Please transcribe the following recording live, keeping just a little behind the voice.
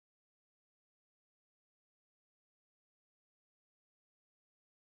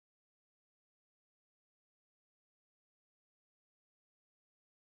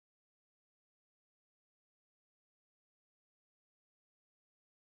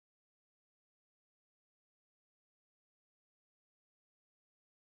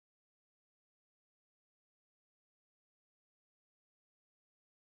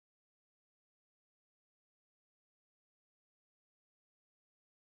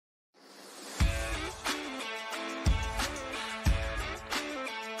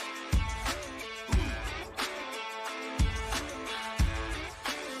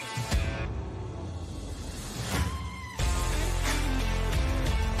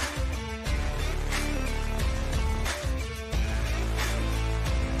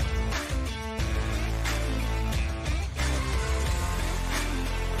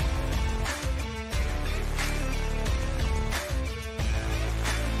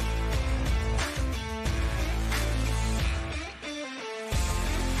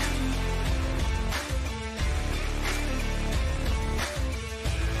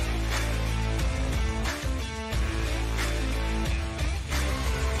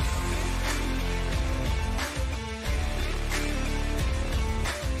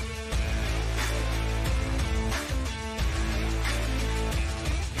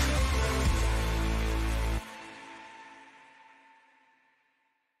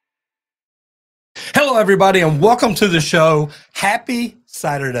Hello, everybody, and welcome to the show. Happy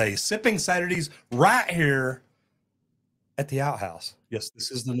Saturday. Sipping Saturdays right here at the outhouse. Yes, this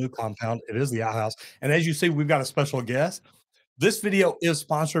is the new compound. It is the outhouse. And as you see, we've got a special guest. This video is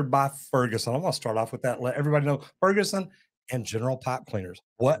sponsored by Ferguson. I'm going to start off with that. Let everybody know Ferguson and General Pipe Cleaners.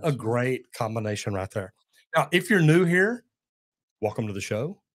 What a great combination right there. Now, if you're new here, welcome to the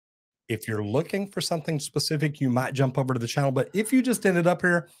show. If you're looking for something specific, you might jump over to the channel. But if you just ended up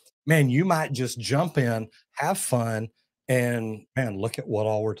here, man, you might just jump in, have fun, and man, look at what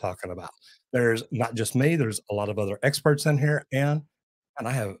all we're talking about. There's not just me, there's a lot of other experts in here, and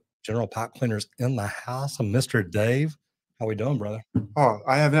I have General Pipe Cleaners in the house. And Mr. Dave, how we doing, brother? Oh,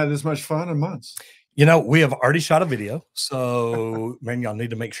 I haven't had this much fun in months. You know, we have already shot a video, so man, y'all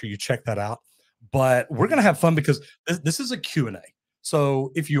need to make sure you check that out. But we're gonna have fun because this is a Q&A.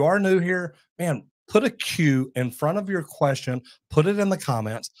 So if you are new here, man, put a Q in front of your question, put it in the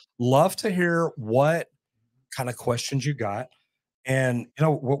comments. Love to hear what kind of questions you got. And, you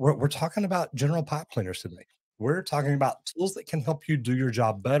know, we're talking about General Pipe Cleaners today. We're talking about tools that can help you do your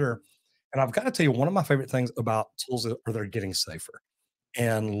job better. And I've got to tell you, one of my favorite things about tools are they're getting safer.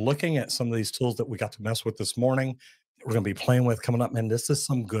 And looking at some of these tools that we got to mess with this morning, that we're going to be playing with coming up, man, this is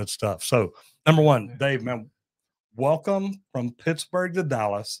some good stuff. So, number one, Dave, man, welcome from Pittsburgh to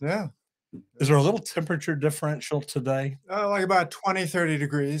Dallas. Yeah. Is there a little temperature differential today? Like about 20, 30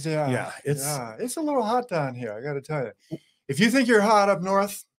 degrees. Yeah. Yeah, it's a little hot down here, I got to tell you. If you think you're hot up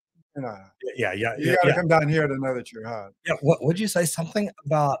north, you know, you got to come down here to know that you're hot. Yeah. What would you say? Something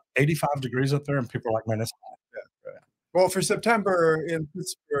about 85 degrees up there, and people are like, man, it's hot. Yeah, right. Well, for September in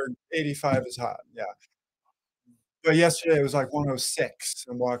Pittsburgh, 85 is hot. Yeah. But yesterday it was like 106.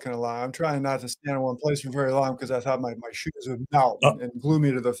 I'm walking along. I'm trying not to stand in one place for very long because I thought my shoes would melt and glue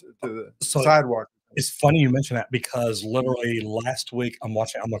me to the sidewalk. It's funny you mention that because literally last week I'm a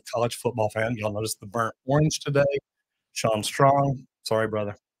college football fan. Y'all noticed the burnt orange today. Sean Strong. Sorry,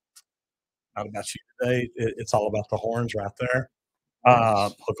 brother. Not about you today. It's all about the horns right there.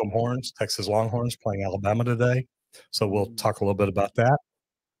 Hook 'em Horns, Texas Longhorns playing Alabama today. So we'll talk a little bit about that.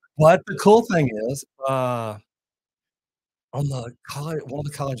 But the cool thing is, on one of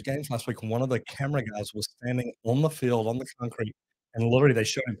the college games last week, one of the camera guys was standing on the field on the concrete, and literally they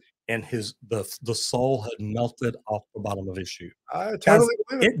showed him, and the sole had melted off the bottom of his shoe. I totally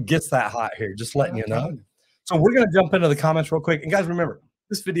believe it. It gets that hot here, just letting you know. So we're gonna jump into the comments real quick. And guys, remember,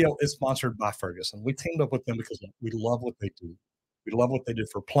 this video is sponsored by Ferguson. We teamed up with them because we love what they do. We love what they do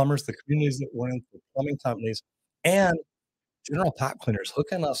for plumbers, the communities that we're in, for plumbing companies, and General Pipe Cleaners,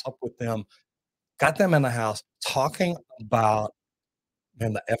 hooking us up with them. Got them in the house talking about,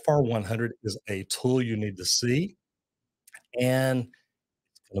 man, the FR100 is a tool you need to see, and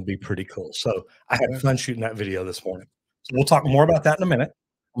it's going to be pretty cool. So I had fun shooting that video this morning. So we'll talk more about that in a minute.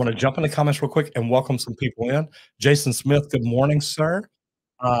 I'm going to jump in the comments real quick and welcome some people in. Jason Smith, good morning, sir.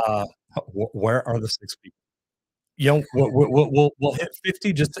 Where are the 6 people? You know, we'll hit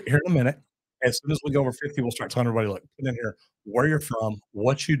 50 just here in a minute. As soon as we go over 50, we'll start telling everybody, look, put in here where you're from,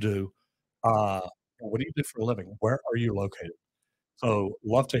 what you do. What do you do for a living? Where are you located? So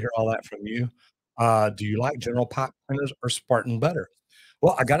love to hear all that from you. Do you like General Pipe Cleaners or Spartan better?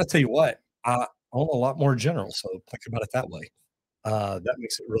 Well, I got to tell you what, I own a lot more General, so think about it that way. That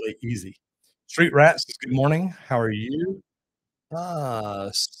makes it really easy. Street Rat says, good morning. How are you?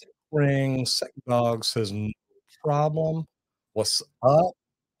 Sick Ring, Sick Dog says, no problem. What's up?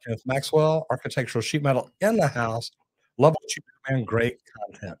 Kenneth Maxwell, Architectural Sheet Metal in the house. Love what you do, man. Great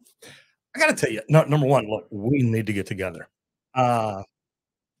content. I got to tell you, number one, look, we need to get together. I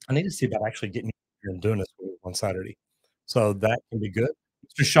need to see about actually getting here and doing this on Saturday. So that can be good.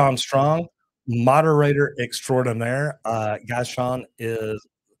 Mr. Sean Strong, moderator extraordinaire. Guys, Sean is,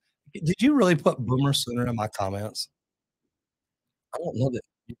 did you really put Boomer Sooner in my comments? I don't know that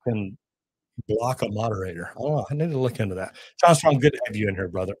you can block a moderator. I don't know. I need to look into that. Sean Strong, good to have you in here,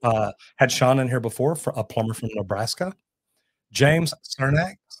 brother. Had Sean in here before, for a plumber from Nebraska. James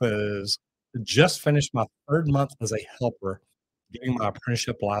Cernak says, just finished my 3rd month as a helper, getting my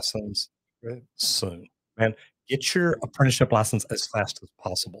apprenticeship license soon. Man, get your apprenticeship license as fast as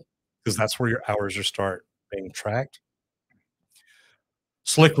possible because that's where your hours will start being tracked.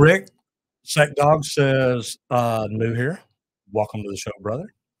 Slick Rick, Sec Dog says, new here. Welcome to the show, brother.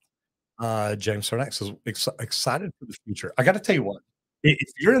 James Cernak says, excited for the future. I got to tell you what,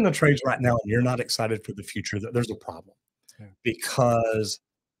 if you're in the trades right now and you're not excited for the future, there's a problem. Because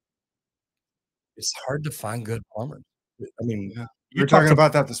it's hard to find good plumbers. I mean, you were talking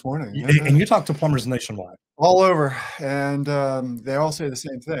about that this morning. And you talk to plumbers nationwide. All over. And they all say the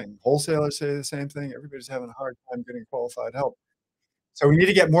same thing. Wholesalers say the same thing. Everybody's having a hard time getting qualified help. So we need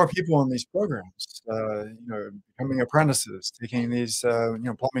to get more people on these programs. becoming apprentices, taking these,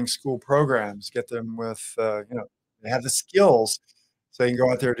 plumbing school programs, get them with, they have the skills so they can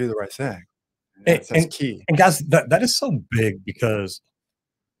go out there and do the right thing. And And that's and, key. and guys, that is so big because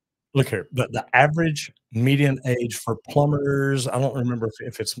look here, the average median age for plumbers, I don't remember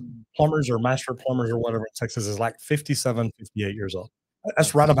if it's plumbers or master plumbers or whatever in Texas is like 57, 58 years old.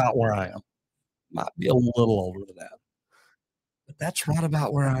 That's right Yes. about where I am. Might be a little older than that, but that's right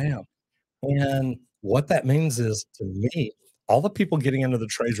about where I am. And what that means is to me, all the people getting into the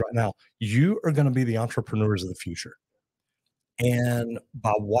trades right now, you are gonna be the entrepreneurs of the future. And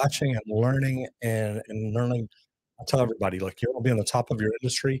by watching and learning and learning, I tell everybody, like, you wanna be on the top of your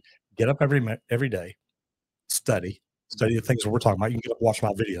industry, get up every day, study the things that we're talking about. You can get up and watch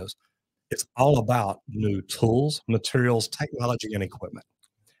my videos. It's all about new tools, materials, technology, and equipment,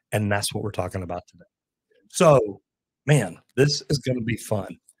 and that's what we're talking about today. So, man, this is gonna be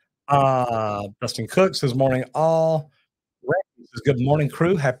fun. Dustin Cook says, "Morning all." Randy says, "Good morning,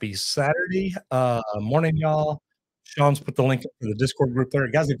 crew. Happy Saturday. Morning, y'all." Sean's put the link to the Discord group there.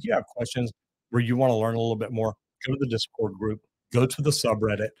 Guys, if you have questions where you wanna learn a little bit more, go to the Discord group, go to the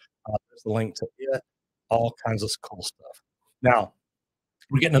subreddit. There's the link to it, all kinds of cool stuff. Now,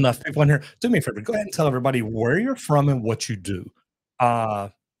 we're getting enough people in here. Do me a favor, go ahead and tell everybody where you're from and what you do.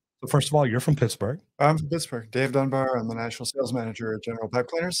 So first of all, you're from Pittsburgh. I'm from Pittsburgh. Dave Dunbar. I'm the national sales manager at General Pipe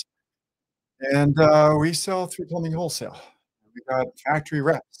Cleaners, and we sell through plumbing wholesale. We got factory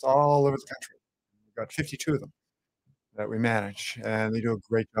reps all over the country. We've got 52 of them that we manage, and they do a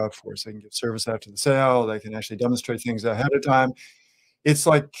great job for us. They can give service after the sale. They can actually demonstrate things ahead of time. It's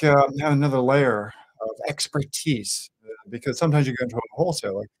like having another layer of expertise because sometimes you go into a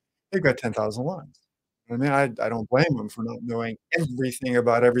wholesaler, they've got 10,000 lines. I mean, I don't blame them for not knowing everything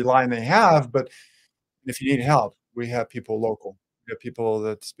about every line they have, but if you need help, we have people local. We have people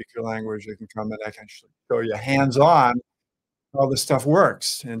that speak your language that can come and I can actually show you hands-on how this stuff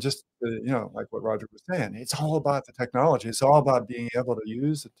works. And just, like what Roger was saying, it's all about the technology. It's all about being able to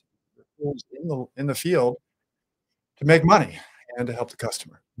use the tools in the field to make money and to help the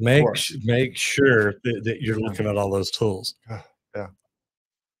customer, of course. Make sure that you're looking at all those tools. Yeah.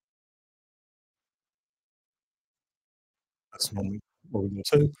 That's what we go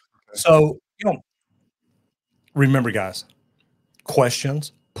to. Okay. So, remember, guys,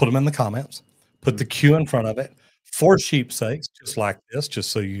 questions, put them in the comments, put the Q in front of it for sheep's sakes, just like this,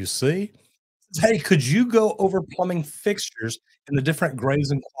 just so you see. Hey, could you go over plumbing fixtures and the different grades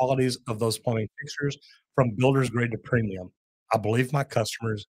and qualities of those plumbing fixtures from builder's grade to premium? I believe my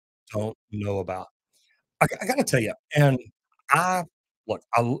customers don't know about. I gotta tell you, and I look,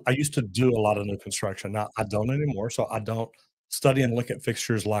 I used to do a lot of new construction. Now I don't anymore, so I don't study and look at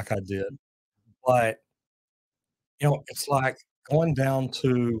fixtures like I did. But it's like going down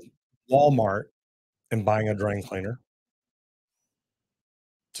to Walmart and buying a drain cleaner.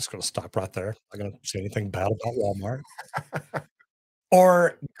 Just gonna stop right there. Not gonna say anything bad about Walmart.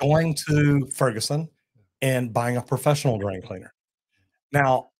 Or going to Ferguson and buying a professional drain cleaner.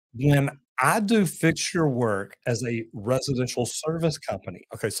 Now, when I do fixture work as a residential service company,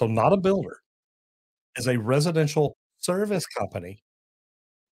 okay, so not a builder, as a residential service company,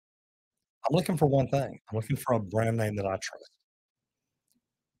 I'm looking for one thing. I'm looking for a brand name that I trust.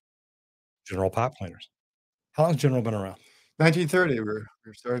 General Pipe Cleaners. How long has General been around? 1930.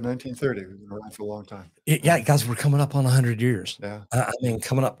 We started in 1930. We've been around for a long time. Yeah, guys, we're coming up on 100 years. Yeah. I mean,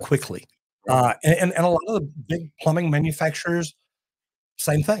 coming up quickly. Right. And a lot of the big plumbing manufacturers,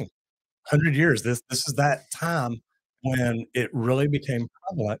 same thing. 100 years. This is that time when it really became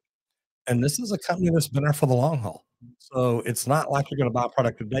prevalent, and this is a company that's been there for the long haul. So it's not like you're gonna buy a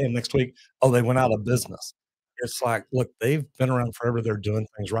product today and next week, oh, they went out of business. It's like, look, they've been around forever. They're doing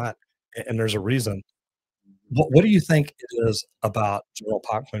things right, and there's a reason. What do you think it is about General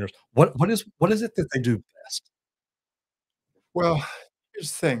Pipe Cleaners? What is it that they do best? Well, here's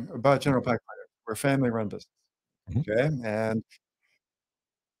the thing about General Pipe Cleaners. We're a family-run business, Mhm. okay? And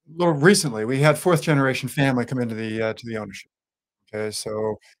a little recently, we had 4th generation family come into the ownership, okay?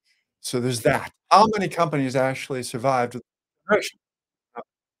 So there's that. How many companies actually survived with generation? Not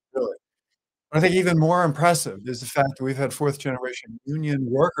really. I think even more impressive is the fact that we've had 4th generation union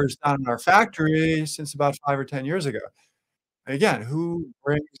workers down in our factory since about 5 or 10 years ago. Again, who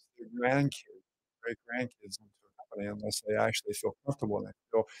brings their grandkids, great-grandkids into a company unless they actually feel comfortable and they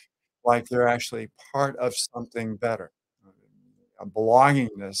feel like they're actually part of something better, a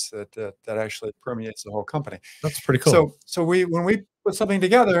belongingness that actually permeates the whole company. That's pretty cool. So when we put something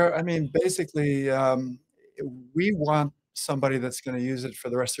together, I mean, basically, we want somebody that's gonna use it for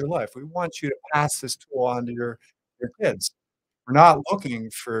the rest of their life. We want you to pass this tool on to your kids. We're not looking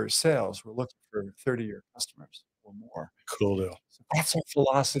for sales, we're looking for 30-year customers or more. Cool deal. So that's our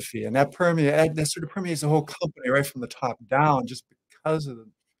philosophy, and that sort of permeates the whole company right from the top down just because of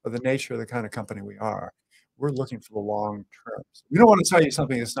the nature of the kind of company we are. We're looking for the long term. So we don't wanna tell you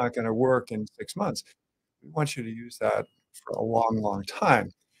something that's not gonna work in 6 months. We want you to use that for a long, long time.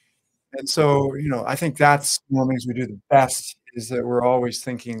 And so, I think that's one of the things we do the best is that we're always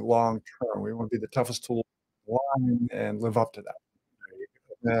thinking long term. We wanna be the toughest tool in line and live up to that.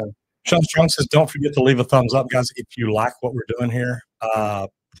 Yeah. Sean Strong says, "Don't forget to leave a thumbs up, guys, if you like what we're doing here.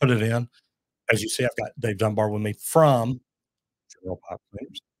 Put it in. As you see, I've got Dave Dunbar with me from General Pipe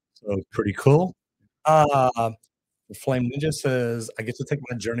Cleaners, so pretty cool. Uh, Flame Ninja says, "I get to take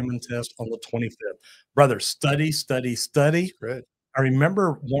my journeyman test on the 25th. Brother, study, study, study." Great. I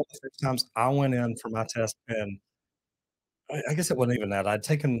remember one of the first times I went in for my test, and I guess it wasn't even that. I'd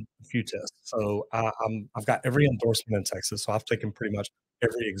taken a few tests, so I've got every endorsement in Texas, so I've taken pretty much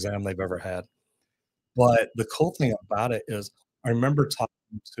every exam they've ever had. But the cool thing about it is I remember talking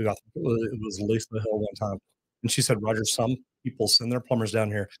to, I think it was Lisa Hill one time, and she said, "Roger, some people send their plumbers down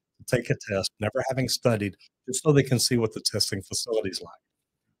here to take a test, never having studied, just so they can see what the testing facility's like."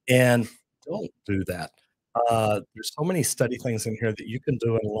 And don't do that. There's so many study things in here that you can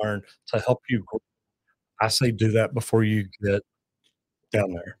do and learn to help you grow. I say do that before you get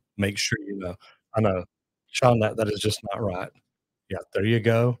down there. Make sure you know. I know, Sean, that is just not right. Yeah, there you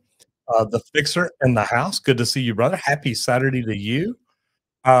go. The Fixer in the house, good to see you, brother. Happy Saturday to you.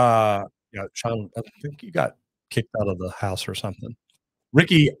 Yeah, Sean, I think you got kicked out of the house or something.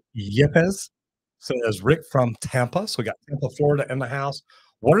 Ricky Yepes says, "Rick from Tampa." So we got Tampa, Florida in the house.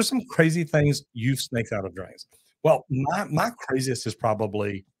 What are some crazy things you've snaked out of drains? Well, my craziest is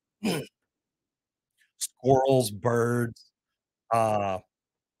probably squirrels, birds, uh,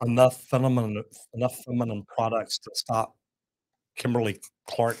 enough feminine products to stop Kimberly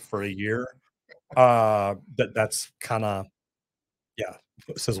Clark for a year. That's kinda, yeah,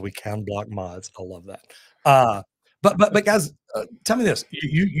 it says we can block mods. I love that. But guys, tell me this,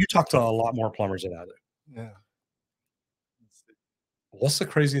 you talk to a lot more plumbers than I do. Yeah. What's the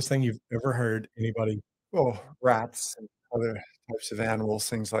craziest thing you've ever heard anybody? Well, rats and other types of animals,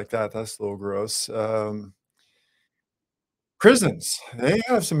 things like that, that's a little gross. Prisons, they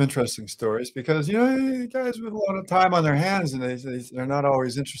have some interesting stories because, guys with a lot of time on their hands and they're not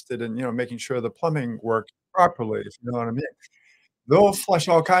always interested in, making sure the plumbing works properly, if you know what I mean. They'll flush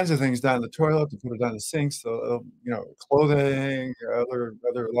all kinds of things down the toilet to put it down the sinks, so, clothing, other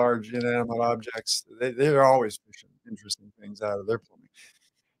large inanimate objects. They're always pushing interesting things out of their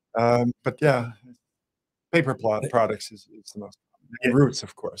plumbing. But yeah, paper products is the most common, Yeah, and roots,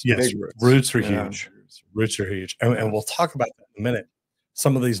 of course, yes, big roots. roots are Yeah, huge. roots Roots are huge, and yeah, we'll talk about that in a minute.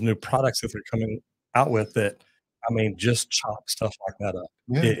 Some of these new products that they're coming out with that, I mean, just chop stuff like that up.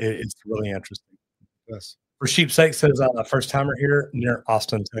 yeah, It's really interesting. yes. For Sheep's Sake says, first timer here near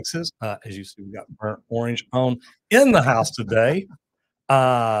Austin, Texas. As you see, we got burnt orange on in the house today.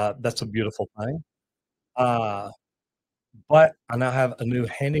 That's a beautiful thing. Uh, but I now have a new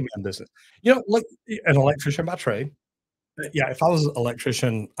handyman business. Look, an electrician by trade. Yeah, if I was an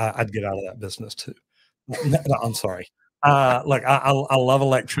electrician, I'd get out of that business too. No, I'm sorry. Look, I love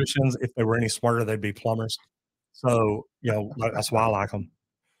electricians. If they were any smarter, they'd be plumbers. So, that's why I like them.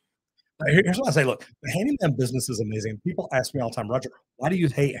 Here's what I say. Look, the handyman business is amazing. People ask me all the time, "Roger, why do you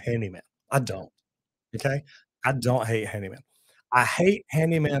hate handyman?" I don't. Okay, I don't hate handyman. I hate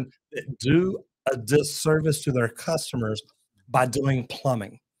handyman that do a disservice to their customers by doing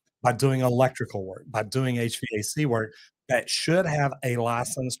plumbing, by doing electrical work, by doing HVAC work that should have a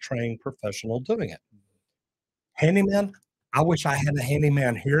licensed, trained professional doing it. Handyman, I wish I had a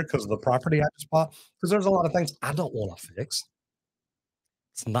handyman here because of the property I just bought. Because there's a lot of things I don't want to fix.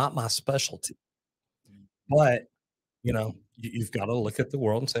 It's not my specialty. But you've got to look at the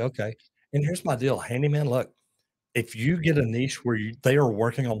world and say, okay. And here's my deal, handyman. Look, if you get a niche where they are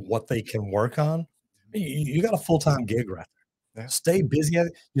working on what they can work on, you got a full time gig right there. Yeah. Stay busy at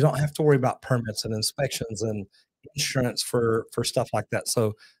it. You don't have to worry about permits and inspections and insurance for stuff like that.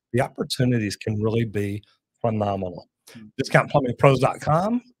 So the opportunities can really be phenomenal. Mm.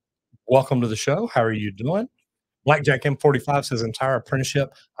 DiscountPlumbingPros.com. Welcome to the show. How are you doing? Blackjack M45 says entire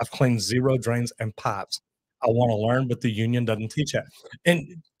apprenticeship, I've cleaned 0 drains and pipes. I want to learn, but the union doesn't teach that. And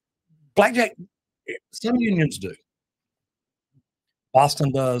Blackjack, some unions do.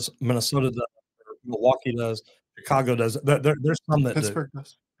 Boston does, Minnesota does, Milwaukee does, Chicago does. There's some that do. Pittsburgh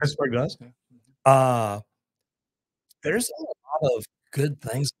does. Pittsburgh does. Yeah. Uh, there's a lot of good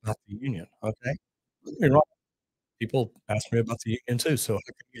things about the union. Okay, don't get me wrong. People ask me about the union too. So how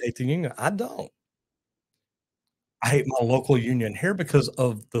can you hate the union? I don't. I hate my local union here because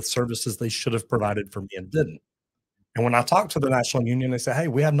of the services they should have provided for me and didn't. And when I talk to the national union, they say, "Hey,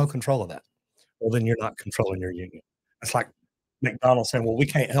 we have no control of that." Well, then you're not controlling your union. It's like McDonald's saying, "Well, we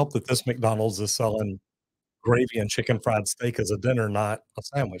can't help that this McDonald's is selling gravy and chicken fried steak as a dinner, not a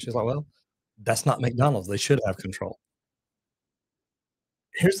sandwich." It's like, well, that's not McDonald's. They should have control.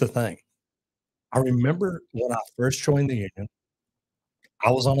 Here's the thing. I remember when I first joined the union,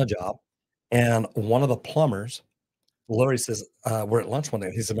 I was on a job, and one of the plumbers, Larry says, we're at lunch one day,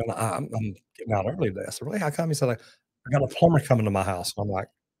 and he said, "Man, I'm getting out early today." I said, "Really? How come?" He said, "I got a plumber coming to my house." I'm like,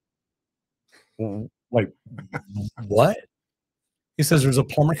 Wait, what?" He says, "There's a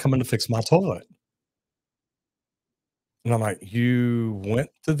plumber coming to fix my toilet." And I'm like, "You went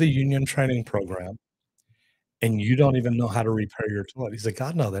to the union training program and you don't even know how to repair your toilet." He said,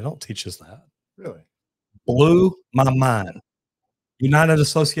 "God, no, they don't teach us that." Really? Blew my mind. United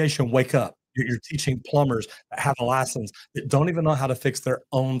Association, wake up. You're teaching plumbers that have a license that don't even know how to fix their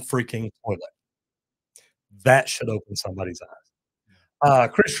own freaking toilet. That should open somebody's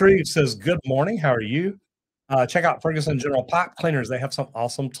eyes. Chris Reeves says, "Good morning. How are you? Check out Ferguson General Pipe Cleaners. They have some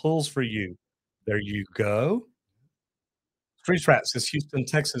awesome tools for you." There you go. Freeze Rat says, "Houston,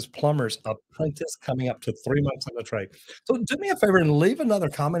 Texas plumbers apprentice coming up to 3 months in the trade." So do me a favor and leave another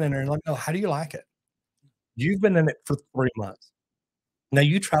comment in there and let me know, how do you like it? You've been in it for 3 months. Now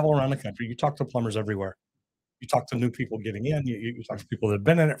you travel around the country. You talk to plumbers everywhere. You talk to new people getting in. You talk to people that have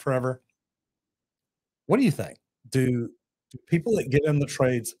been in it forever. What do you think? Do people that get in the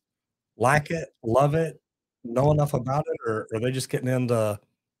trades like it, love it, know enough about it, or are they just getting in to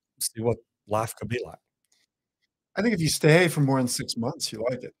see what life could be like? I think if you stay for more than 6 months, you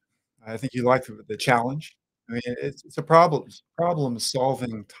like it. I think you like the challenge. I mean, it's a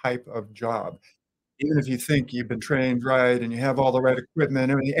problem-solving type of job. Even if you think you've been trained right and you have all the right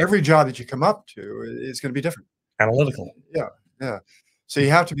equipment, I mean, every job that you come up to is gonna be different. Analytical. Yeah, yeah. So you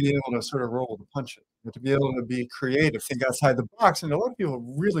have to be able to sort of roll with the punches. You have to be able to be creative, think outside the box, and a lot of people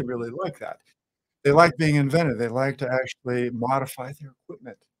really, really like that. They like being inventive. They like to actually modify their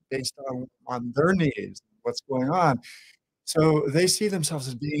equipment based on their needs, what's going on. So they see themselves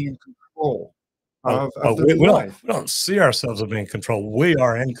as being in control of their life. We don't see ourselves as being in control. We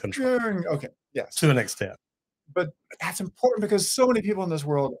are in control Okay, yes. to an extent. But that's important because so many people in this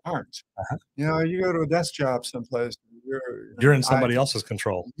world aren't. Uh-huh. You know, you go to a desk job someplace, You're in somebody else's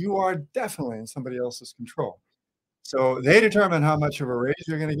control. you are definitely in somebody else's control. So they determine how much of a raise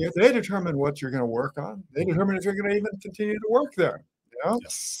you're gonna get. They determine what you're gonna work on. They determine if you're gonna even continue to work there, you know?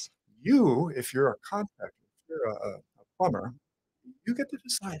 Yes. You, if you're a contractor, if you're a plumber, you get to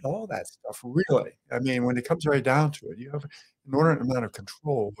decide all that stuff, really. I mean, when it comes right down to it, you have an inordinate amount of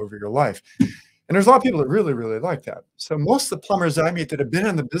control over your life. And there's a lot of people that really, really like that. So most of the plumbers I meet that have been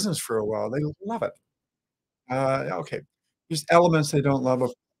in the business for a while, they love it. Okay, there's elements they don't love,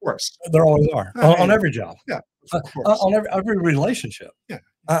 of course. There always are I on mean, every job, yeah, of course. on every relationship. Yeah.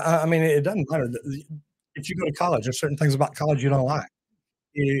 I mean, it doesn't matter. If you go to college, there's certain things about college you don't like.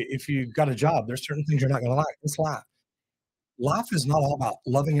 If you got a job, there's certain things you're not going to like. It's life. Life is not all about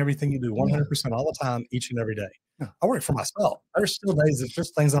loving everything you do 100% all the time, each and every day. Yeah. I work for myself. There's still days that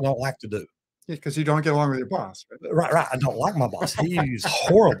there's things I don't like to do. Yeah, 'cause you don't get along with your boss, right? Right. I don't like my boss. He's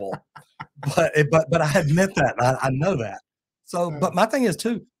horrible, but I admit that. I know that. So, but my thing is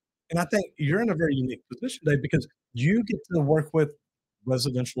too, and I think you're in a very unique position, Dave, because you get to work with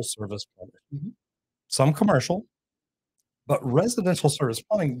residential service plumbers, some commercial, but residential service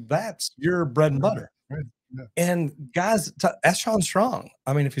plumbing, that's your bread and butter. Right, yeah. And guys, ask Sean Strong.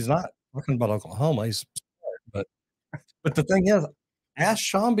 I mean, if he's not talking about Oklahoma, he's smart. But the thing is, ask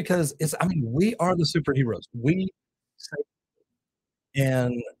Sean because I mean, we are the superheroes. We say,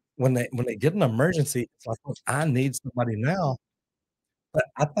 and when they get an emergency, it's like, "Look, I need somebody now." But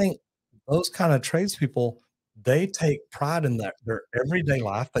I think those kind of tradespeople, they take pride in their everyday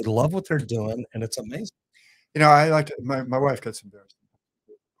life. They love what they're doing, and it's amazing. You know, I like to my wife gets embarrassed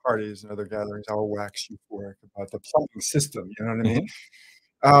at parties and other gatherings. I'll wax euphoric about the plumbing system, you know what I mean?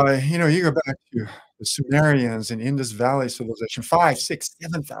 You know, you go back to the Sumerians and Indus Valley civilization 5, 6,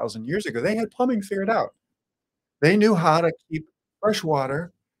 7,000 years ago, they had plumbing figured out. They knew how to keep fresh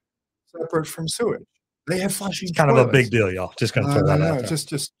water separate from sewage. They had flushing It's kind of a toilets. big deal, y'all. Just gonna throw that out there.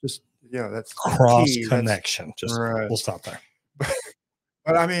 Just yeah, that's Cross key. connection. Just Right. we'll stop there.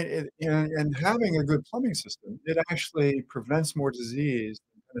 But I mean, and having a good plumbing system, it actually prevents more disease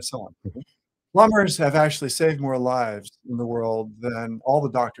than penicillin. Plumbers have actually saved more lives in the world than all the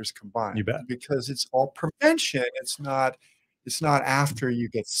doctors combined. You bet. Because it's all prevention. It's not after you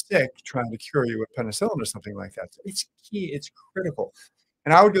get sick trying to cure you with penicillin or something like that. So it's key, it's critical.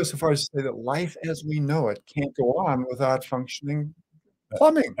 And I would go so far as to say that life as we know it can't go on without functioning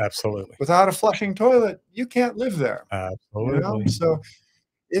plumbing. Absolutely. Without a flushing toilet, you can't live there, you know? Absolutely. So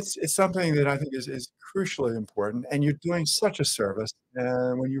it's something that I think is crucially important, and you're doing such a service,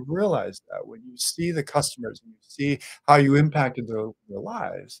 and when you realize that, when you see the customers, and you see how you impacted their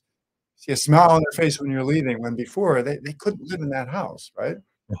lives, see a smile on their face when you're leaving, when before they couldn't live in that house, right?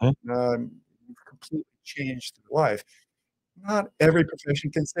 Mhm. You've completely changed their life. Not every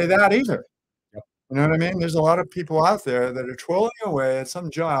profession can say that either. Yep. You know what I mean? There's a lot of people out there that are toiling away at some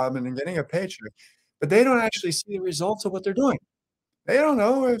job and then getting a paycheck, but they don't actually see the results of what they're doing. They don't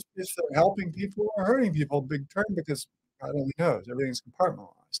know if they're helping people or hurting people big term because God only knows, everything's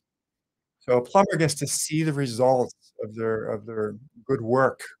compartmentalized. So a plumber gets to see the results of their good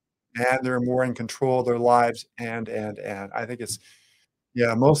work, and they're more in control of their lives, and. I think it's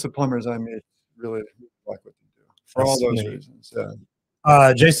yeah, most of the plumbers I meet really like what they do for all That's those neat. reasons,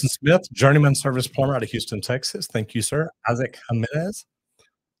 yeah. Jason Smith, journeyman service plumber out of Houston, Texas. Thank you, sir. Isaac Jimenez.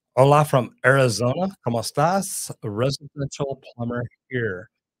 Hola from Arizona. ¿Cómo estás? A residential plumber here.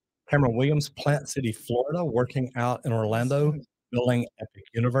 Cameron Williams, Plant City, Florida, working out in Orlando, building Epic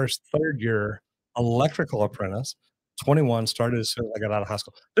Universe, third year electrical apprentice, 21, started as soon as I got out of high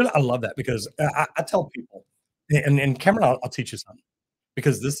school. Dude, I love that because I tell people, and Cameron, I'll teach you something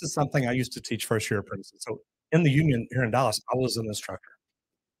because this is something I used to teach first year apprentices. So in the union here in Dallas, I was an instructor.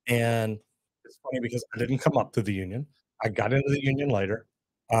 And it's funny because I didn't come up through the union. I got into the union later.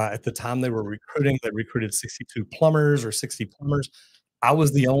 At the time they were recruiting, they recruited 62 plumbers or 60 plumbers. I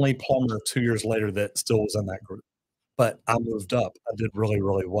was the only plumber 2 years later that still was in that group, but I moved up. I did really,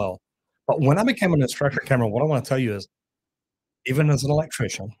 really well. But when I became an instructor, Cameron, what I wanna tell you is, even as an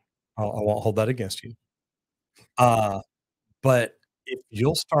electrician, I won't hold that against you, uh, but if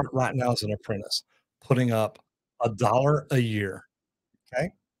you'll start right now as an apprentice, putting up $1 a year,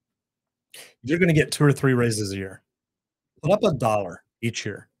 okay, you're gonna get 2 or 3 raises a year. Put up $1 each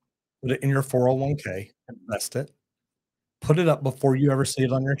year, put it in your 401k, invest it, put it up before you ever see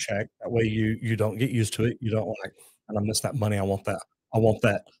it on your check. That way you don't get used to it. You don't like, "And I miss that money. I want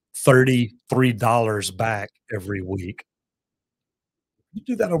that $33 back every week." You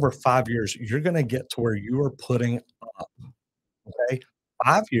do that over 5 years, you're gonna get to where you are putting up, okay?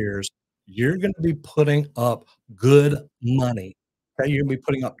 5 years, you're gonna be putting up good money, okay? You're gonna be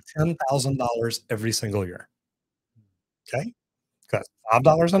putting up $10,000 every single year, okay? That's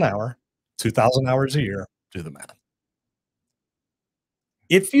 $5 an hour, 2,000 hours a year, do the math.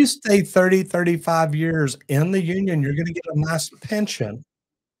 If you stay 30, 35 years in the union, you're gonna get a nice pension.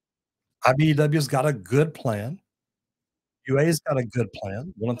 IBEW's got a good plan. UA's got a good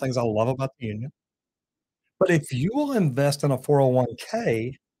plan, one of the things I love about the union. But if you will invest in a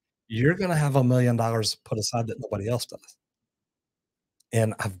 401k, you're gonna have $1,000,000 put aside that nobody else does.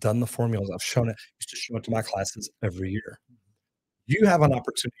 And I've done the formulas, I've shown it, used to show it to my classes every year. You have an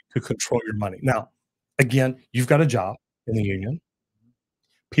opportunity to control your money. Now, again, you've got a job in the union.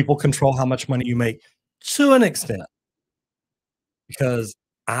 People control how much money you make to an extent because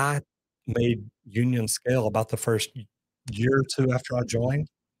I made union scale about the first year or 2 after I joined.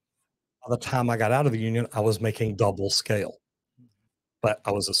 By the time I got out of the union, I was making double scale, but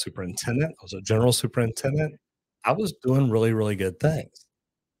I was a superintendent, I was a general superintendent. I was doing really, really good things.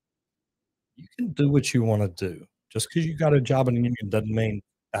 You can do what you wanna do. Just because you got a job in the union doesn't mean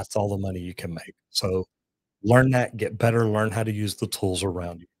that's all the money you can make. So learn that, get better, learn how to use the tools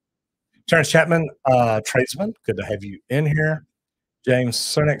around you. Terrence Chapman, tradesman, good to have you in here. James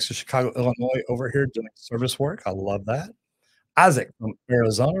Cernex of Chicago, Illinois, over here doing service work. I love that. Isaac from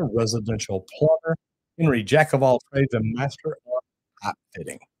Arizona, residential plumber. Henry, jack of all trades and master of pipe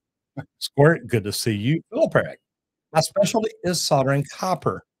fitting. Squirt, good to see you. Philip Eric, my specialty is soldering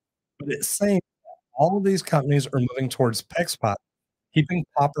copper, but it seems all of these companies are moving towards PEX pipe, keeping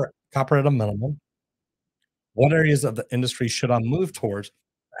copper at a minimum. What areas of the industry should I move towards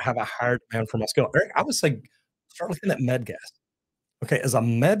that have a higher demand for my skill? Eric, I would say start looking at med gas. Okay, as a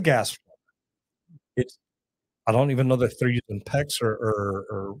med gas, it's I don't even know that they're using PEX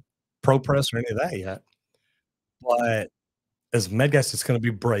or ProPress or any of that yet, but as med gas, it's gonna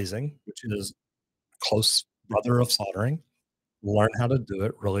be brazing, which is close brother of soldering. Learn how to do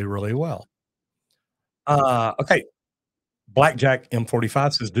it really, really well. Okay, Blackjack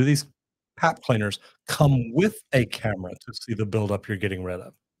M45 says, "Do these pipe cleaners come with a camera to see the buildup you're getting rid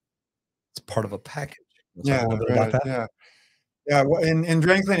of?" It's part of a package. Wanna talk a Yeah, little bit about right, that? yeah. Yeah, well, in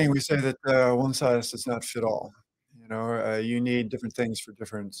drain cleaning, we say that, one size does not fit all. You know, you need different things for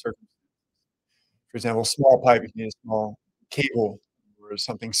different circumstances. For example, small pipe, you need a small cable or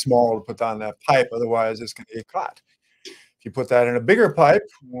something small to put on that pipe, otherwise it's gonna get caught. If you put that in a bigger pipe,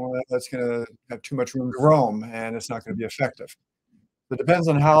 well, that's gonna have too much room to roam, and it's not gonna be effective. It depends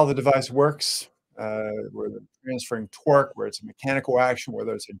on how the device works, whether transferring torque, where it's a mechanical action,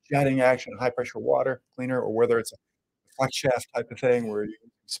 whether it's a jetting action, high pressure water cleaner, or whether it's a flex shaft type of thing where you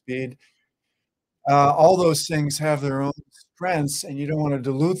speed. All those things have their own strengths, and you don't want to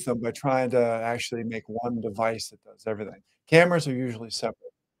dilute them by trying to actually make one device that does everything. Cameras are usually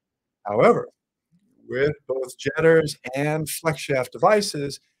separate. However, with both jetters and flex shaft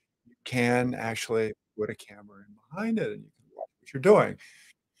devices, you can actually put a camera in behind it and you can watch what you're doing.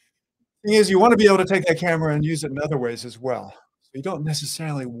 Thing is, you want to be able to take that camera and use it in other ways as well. So you don't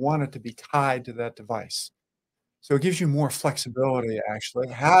necessarily want it to be tied to that device. So it gives you more flexibility, actually,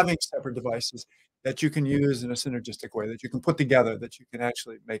 having separate devices that you can use in a synergistic way, that you can put together, that you can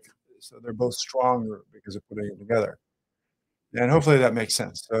actually make so they're both stronger because of putting them together. And hopefully that makes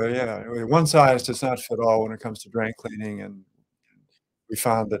sense. So yeah, one size does not fit all when it comes to drain cleaning, and we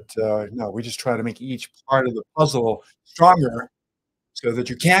found that no, we just try to make each part of the puzzle stronger so that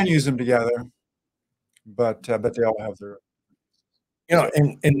you can use them together, but they all have their.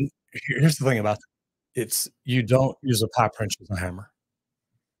 And here's the thing about it. It's you don't use a pipe wrench as a hammer.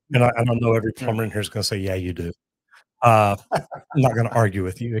 And I don't know every plumber in here is gonna say, "Yeah, you do." I'm not gonna argue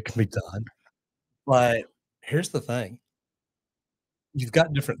with you. It can be done. But here's the thing. You've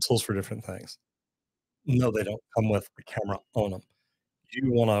got different tools for different things. No, they don't come with a camera on them.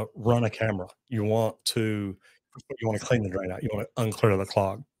 You wanna run a camera. You want to you wanna clean the drain out. You wanna unclear the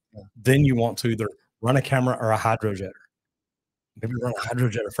clog. Yeah. Then you want to either run a camera or a hydrojetter. Maybe run a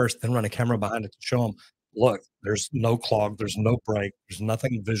hydrojetter first, then run a camera behind it to show them, "Look, there's no clog, there's no break, there's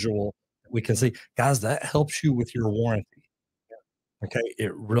nothing visual that we can see." Guys, that helps you with your warranty. Okay?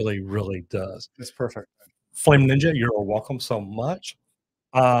 It really, really does. It's perfect. Flame Ninja, you're welcome so much.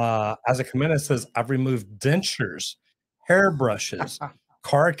 Isaac Jimenez says, "I've removed dentures, hairbrushes,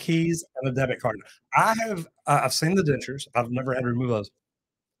 car keys, and a debit card." I've seen the dentures. I've never had to remove those.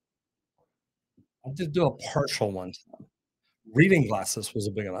 I did do a partial one time. Reading glasses was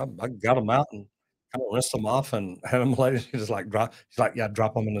a big one. I got them out and kinda rinsed them off and had them later. She's like, "Yeah,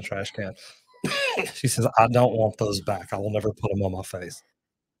 drop them in the trash can." She says, "I don't want those back. I will never put them on my face."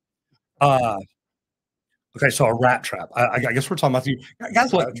 Uh, okay, so a rat trap. I guess we're talking about the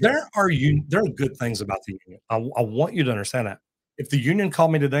guys, look, there are good things about the union. I want you to understand that. If the union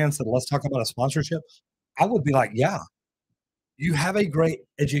called me today and said, "Let's talk about a sponsorship," I would be like, "Yeah, you have a great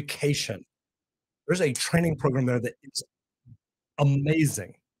education. There's a training program there that is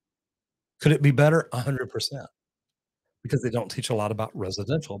amazing. Could it be better? 100%." Because they don't teach a lot about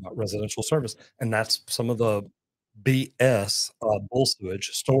residential service, and that's some of the BS, bull sewage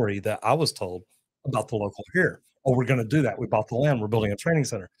story that I was told about the local here. "Oh, we're gonna do that. We bought the land. We're building a training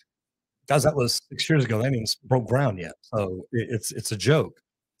center." Guys, that was 6 years ago. They ain't even broke ground yet, so it's a joke.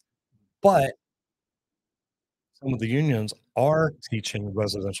 But some of the unions are teaching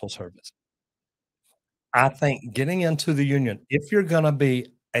residential service. I think getting into the union, if you're gonna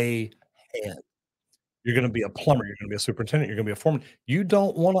be a hand, you're gonna be a plumber, you're gonna be a superintendent, you're gonna be a foreman, you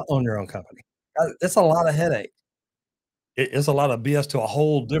don't wanna own your own company. It's a lot of headache. It's a lot of BS to a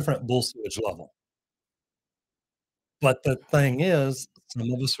whole different bull sewage level. But the thing is, some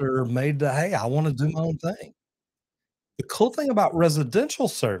of us are made to, "Hey, I wanna do my own thing." The cool thing about residential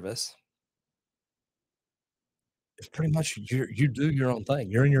service is pretty much you do your own thing.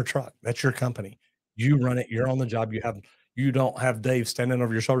 You're in your truck. That's your company. You run it. You're on the job. You don't have Dave standing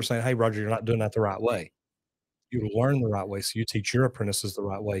over your shoulder saying, "Hey, Roger, you're not doing that the right way." You learn the right way, so you teach your apprentices the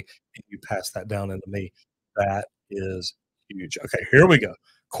right way, and you pass that down into me. That is huge. Okay, here we go.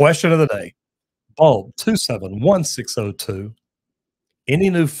 Question of the day. Bulb 271602. Any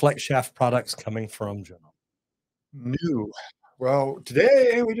new flex shaft products coming from General? New. Well,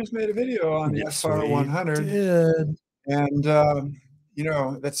 today we just made a video on the Yes, FR100, we did.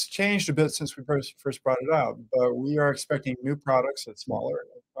 and that's changed a bit since we first brought it out. But we are expecting new products, a smaller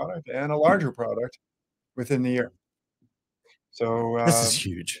product and a larger product within the year. So, This is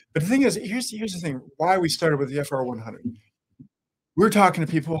huge. but the thing is, here's the thing: why we started with the FR100. We're talking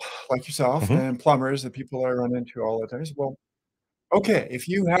to people like yourself Mhm. and plumbers, the people I run into all the time. I said, well, okay, if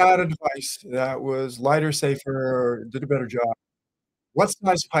you had a device that was lighter, safer, or did a better job, what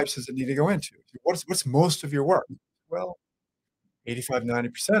size pipes does it need to go into? What's most of your work? Well, 85,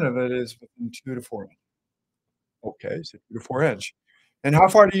 90% of it is within 2 to 4 inch. Okay, so 2 to 4 inch. And how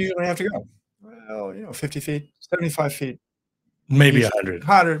far do you usually have to go? Well, 50 feet, 75 feet. Maybe Usually 100.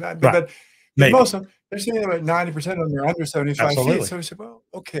 100, Right. but Maybe. most of them, they're saying about 90% of them are under 75 feet. Absolutely. So we said, well,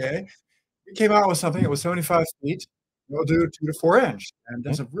 okay. We came out with something that was 75 feet. We'll do 2 to 4 inch, and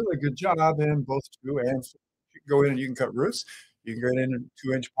does a really good job in both 2 and 4 inch go in and you can cut roots. You can go in a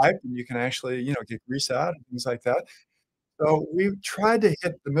 2-inch pipe and you can actually, get grease out and things like that. So we tried to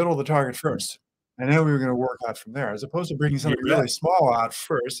hit the middle of the target first, and then we were gonna work out from there, as opposed to bringing You something bet. really small out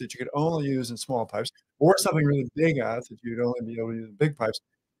first that you could only use in small pipes, or something really big out that you'd only be able to use in big pipes.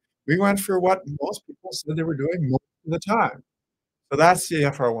 We went for what most people said they were doing most of the time. So that's the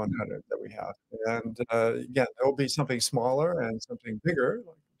FR100 that we have, and, again, there'll be something smaller and something bigger,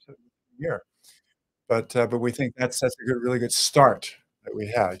 like I said, here. But we think that's a really good start that we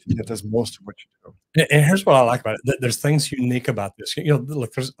have. That does most of what you do. And here's what I like about it. There's things unique about this.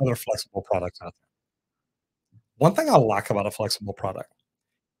 Look, there's other flexible products out there. One thing I like about a flexible product,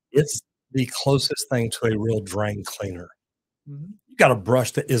 it's the closest thing to a real drain cleaner. Mhm. You got a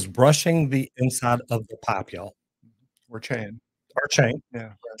brush that is brushing the inside of the pipe, y'all, Or chain. or chain,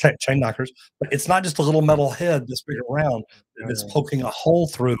 Yeah, chain knockers. But it's not just a little metal head that's big around that's yeah. poking a hole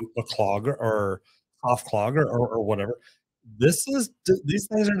through a clog or soft clog or whatever. These things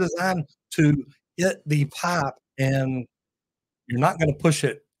are designed to hit the pipe, and you're not going to push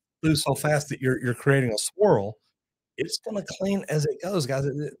it through so fast that you're creating a swirl. It's going to clean as it goes, guys.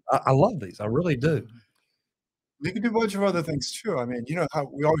 I love these. I really do. We can do a bunch of other things too. I mean, you know how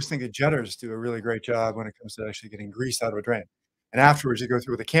we always think that jetters do a really great job when it comes to actually getting grease out of a drain. And afterwards, you go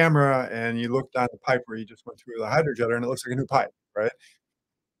through with a camera and you look down the pipe where you just went through with a hydro jetter, and it looks like a new pipe, right?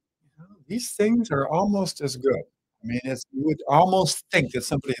 These things are almost as good. I mean, you would almost think that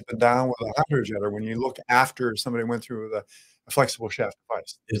somebody had been down with a hydro jetter when you look after somebody went through with a flexible shaft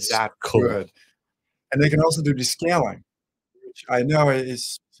device. It's It's that cool. good. And they can also do descaling, which I know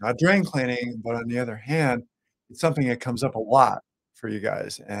is not drain cleaning, but on the other hand, it's something that comes up a lot for you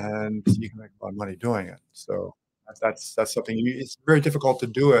guys, and you can make a lot of money doing it. So that's something it's very difficult to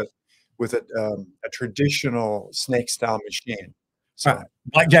do it with a traditional snake style machine. So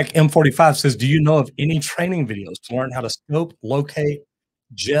Blackjack M45 says, "Do you know of any training videos to learn how to scope, locate,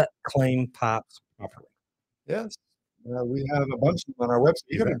 jet clean pipes properly?" yes, we have a bunch of them on our website.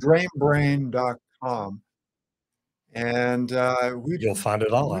 You You go to bet. drainbrain.com, and You'll find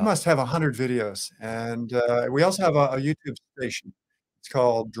it all we out. must have 100 videos, and we also have a YouTube station. It's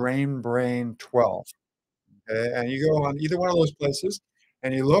called Drain Brain 12. Okay, and you go on either one of those places,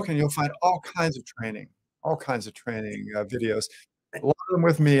 and you look, and you'll find all kinds of training videos. A lot of them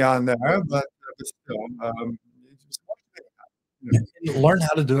with me on there, but still, just watch it, you know, And learn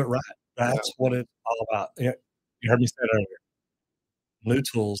how to do it right. yeah. That's what it's all about. You heard me say it earlier. New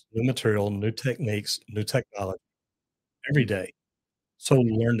tools, new material, new techniques, new technology every day. So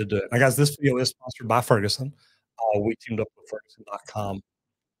learn to do it. Now, guys, this video is sponsored by Ferguson. We teamed up with Ferguson.com,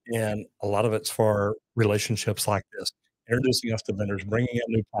 and a lot of it's for relationships like this, introducing us to vendors, bringing in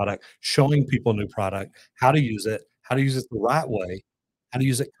new product, showing people new product, how to use it, the right way, how to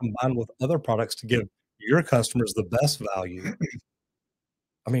use it combined with other products to give your customers the best value.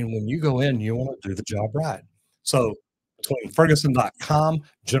 I mean, when you go in, you want to do the job right. So between Ferguson.com,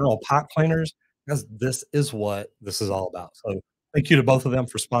 General Pipe Cleaners, guys, this is what this is all about. So thank you to both of them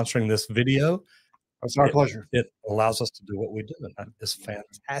for sponsoring this video. It's our It, pleasure. it allows us to do what we do, and that is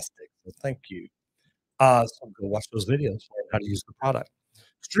fantastic. So thank you. So go watch those videos, learn how to use the product.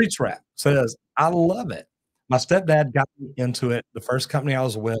 Streets Rap says, "I love it. My stepdad got me into it. The first company I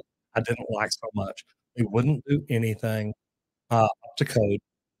was with, I didn't like so much. They wouldn't do anything up to code,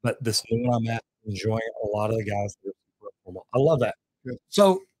 but this new one I'm at, enjoying a lot of the guys that are super informal." I love that. Good.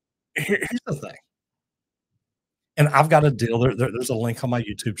 So here's the thing, and I've got a deal. There's a link on my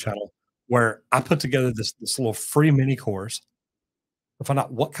YouTube channel where I put together this little free mini course to find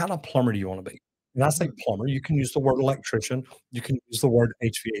out what kind of plumber do you want to be. And I say plumber, you can use the word electrician, you can use the word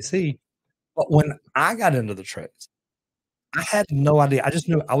HVAC. But when I got into the trades, I had no idea. I just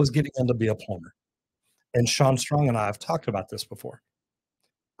knew I was getting in to be a plumber. And Sean Strong and I have talked about this before.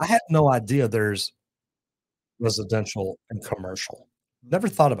 I had no idea there's residential and commercial. Never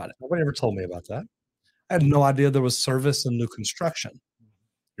thought about it. Nobody ever told me about that. I had no idea there was service and new construction.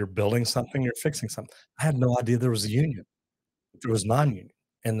 You're building something, you're fixing something. I had no idea there was a union, there was non-union,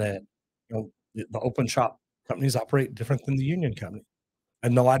 and that the open shop companies operate different than the union company. I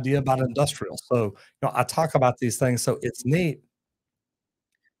had no idea about industrial. So I talk about these things, so it's neat,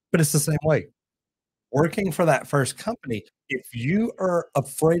 but it's the same way. Working for that first company, if you are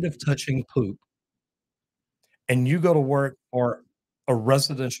afraid of touching poop and you go to work for a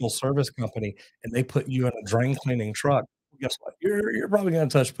residential service company and they put you in a drain cleaning truck, well, guess what? You're probably going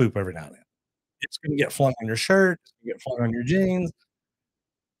to touch poop every now and then. It's going to get flung on your shirt. It's going to get flung on your jeans.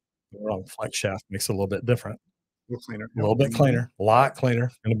 The wrong flex shaft makes it a little bit different. A little cleaner. A little bit cleaner, a lot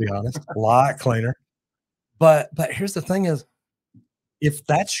cleaner, gonna be honest, a lot cleaner. But here's the thing is, if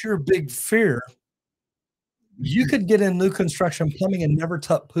that's your big fear, You could get in new construction plumbing and never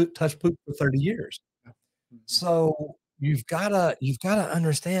touch poop for 30 years. Yeah. Mhm. So, you've gotta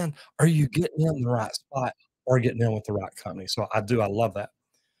understand, are you getting in the right spot or getting in with the right company? So, I love that.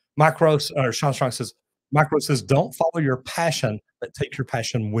 Sean Strong says, Micro says, "Don't follow your passion, but take your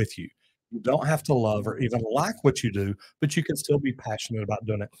passion with you. You don't have to love or even like what you do, but you can still be passionate about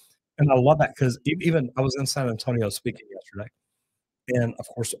doing it." And I love that 'cause even I was in San Antonio speaking yesterday, and, of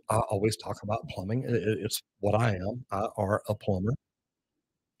course, I always talk about plumbing. It's what I am. I are a plumber.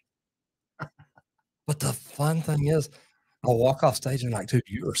 But the fun thing is, I walk off stage and like, "Dude,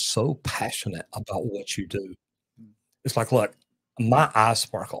 you are so passionate about what you do." Mm. It's like, look, my eyes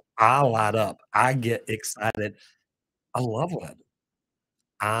sparkle. I light up. I get excited. I love what I do.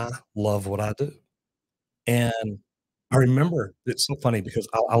 I love what I do. And I remember it's so funny because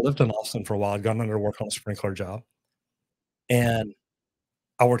I lived in Austin for a while. I'd gone under to work on a sprinkler job, and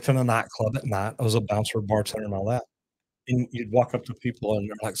I worked in a nightclub at night. I was a bouncer, bartender, and all that. And you'd walk up to people and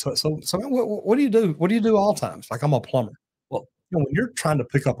they're like, "So, man, what do you do? What do you do all times?" Like, "I'm a plumber." Well, when you're trying to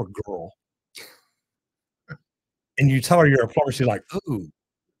pick up a girl and you tell her you're a plumber, she's like, "Ooh,"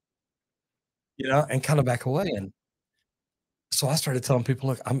 and kinda back away, and so I started telling people,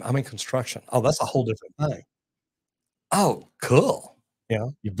 "Look, I'm in construction." "Oh, that's a whole different thing." "Oh, cool."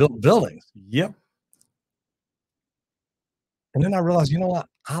 "You build buildings." "Yep." And then I realized, you know what?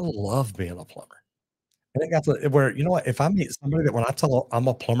 I love being a plumber. And it got to where, you know what? If I meet somebody that when I tell 'em I'm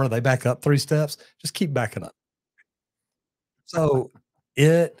a plumber, they back up 3 steps, just keep backing up. So,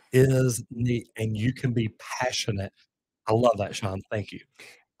 it is neat, and you can be passionate. I love that, Sean, thank you,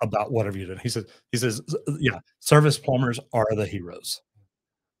 about whatever you do. He says, yeah, "Service plumbers are the heroes."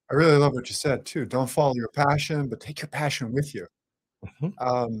 I really love what you said too. Don't follow your passion, but take your passion with you. Mhm.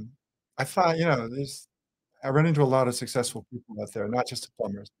 Um, I find, I run into a lot of successful people out there, not just the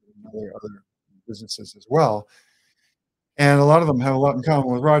plumbers, but in other businesses as well. And a lot of them have a lot in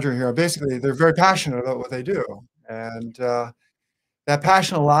common with Roger here. Basically, they're very passionate about what they do. And that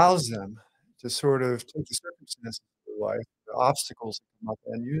passion allows them to sort of take the circumstances of their life, the obstacles that come up,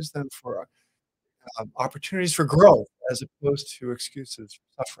 and use them for opportunities for growth as opposed to excuses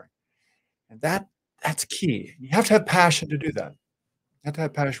for suffering. And that's key. You have to have passion to do that. You have to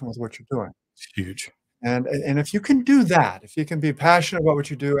have passion with what you're doing. It's huge. And if you can do that, if you can be passionate about what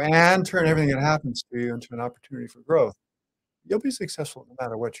you do and turn everything that happens to you into an opportunity for growth, you'll be successful no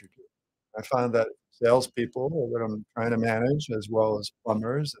matter what you do. I find that salespeople that I'm trying to manage, as well as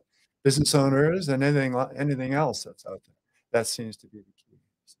plumbers, business owners, and anything else that's out there, that seems to be the key.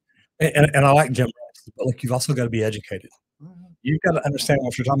 And I like Jim Ross, but, like, you've also gotta be educated. Mhm. You've gotta understand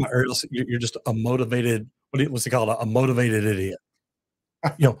what you're talking about, or else you're just a motivated what's it called? A motivated idiot.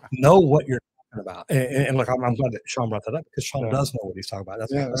 Know what you're talking about. And look, I'm glad that Sean brought that up because Sean Yeah. does know what he's talking about.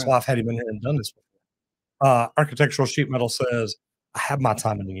 That's Yeah, that's right. why I've had him in here and done this before. Architectural Sheet Metal says, "I have my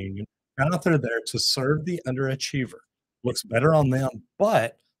time in the union. Found out they're there to serve the underachiever. Looks better on them,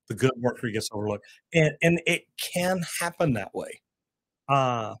 but the good worker gets overlooked." And it can happen that way.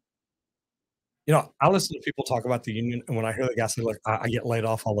 Uh, I listen to people talk about the union, and when I hear the guy say, "Look, I get laid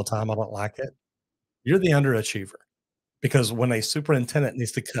off all the time. I don't like it." You're the underachiever because when a superintendent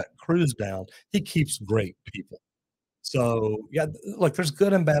needs to cut crews down, he keeps great people. So, yeah, look, there's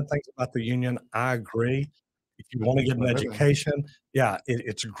good and bad things about the union. I agree. If you wanna get an About everything. education, yeah,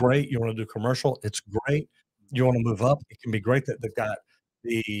 it's great. You wanna do commercial, it's great. You wanna move up, it can be great that they've got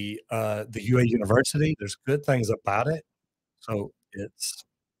the UA University. There's good things about it. So, it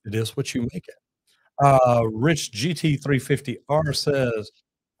is what you make it. Rich GT350R says,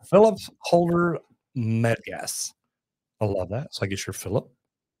 "Phillips Holder Medgas." I love that. So I guess you're Philip.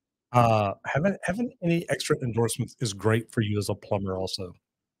 Having any extra endorsements is great for you as a plumber also.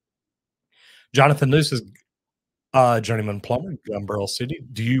 Jonathan Noose is journeyman plumber, Gunbarrel City.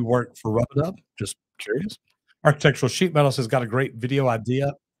 Do you work for Rub-A-Dub? Just curious. Architectural Sheet Metals has got a great video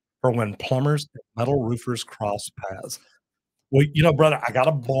idea for when plumbers and metal roofers cross paths. Well, brother, I got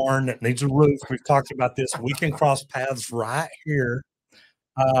a barn that needs a roof. We've talked about this. We can cross paths right here.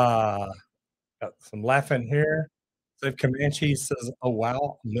 Uh, got some laughing here. Dave Comanche says, "Oh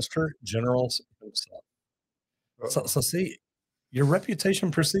wow, Mr. General's himself." So Uh-oh, see, your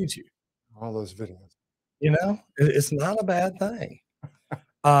reputation precedes you. all those videos. It's not a bad thing.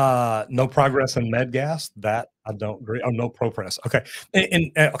 No progress in med gas. That I don't agree. Oh, no progress. Okay,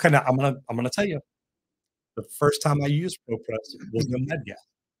 okay. Now I'm gonna tell you the first time I used ProPress was in med gas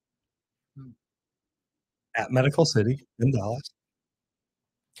Mm, at Medical City in Dallas.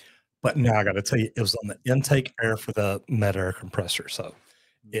 But now I got to tell you, it was on the intake air for the med air compressor, so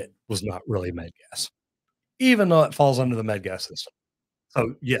mm. it was not really med gas, even though it falls under the med gas system.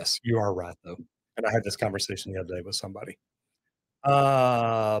 So yes, you are right though. And I had this conversation the other day with somebody.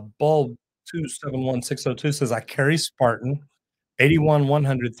 Bulb 271602 says, "I carry Spartan 81,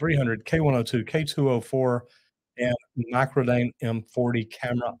 100, 300, K102, K204, and Microdane M40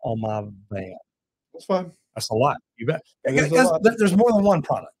 camera on my van." That's fine. That's a lot. You bet. It is a Guys, lot. there's more than one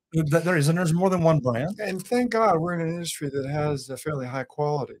product. There is, and there's more than one brand. And thank God we're in an industry that has a fairly high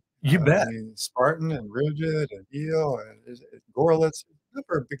quality. You I bet. mean, Spartan and Rigid and EO and Gorlitz, a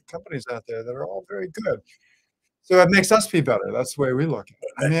number of big companies out there that are all very good. So it makes us be better. That's the way we look at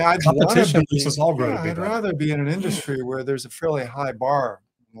it. I mean, I'd wanna Competition makes be us all grow yeah, to be I'd better. rather be in an industry where there's a fairly high bar,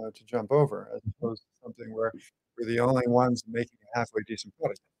 to jump over as opposed to something where we're the only ones making a halfway decent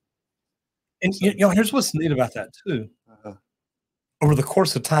product. And, So here's what's neat about that too. uh Over the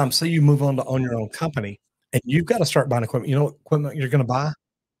course of time, say you move on to own your own company, and you've gotta start buying equipment. You know what equipment you're gonna buy?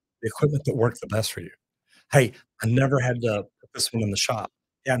 The equipment that worked the best for you. "Hey, I never had to put this one in the shop.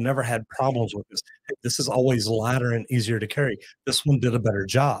 Yeah, I never had problems with this. Hey, this is always lighter and easier to carry. This one did a better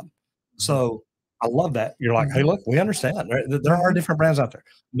job." Mhm. So, I love that. You're like, "Hey, Mhm. look, we understand, right? There are Mhm. different brands out there."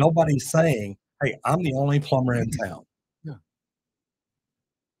 Nobody's saying, "Hey, I'm the only plumber in town." Yeah. I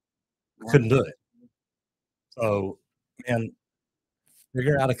Well, couldn't do it. So, man,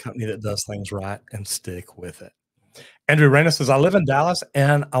 figure out a company that does things right and stick with it. Andrew Reyna says, "I live in Dallas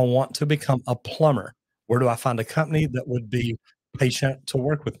and I want to become a plumber. Where do I find a company that would be patient to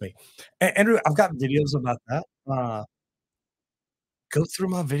work with me?" Andrew, I've got videos about that. Go through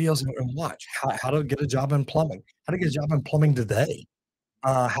my videos and watch how to get a job in plumbing, how to get a job in plumbing today,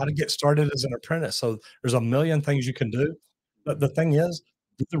 how to get started as an apprentice. So there's a million things you can do. But the thing is,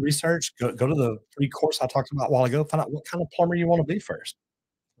 do the research, go to the free course I talked about a while ago, find out what kind of plumber you want to be first.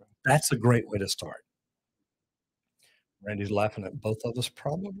 That's a great way to start. Randy's laughing at both of us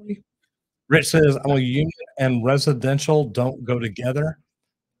probably. Rich says, "I'm a union and residential don't go together."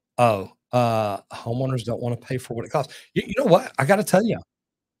 Oh, homeowners don't wanna pay for what it costs. You know what? I gotta tell you,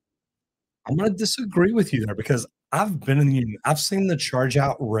 I'm gonna disagree with you there because I've been in the union. I've seen the charge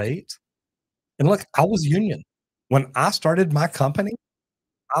out rate, and look, I was union. When I started my company,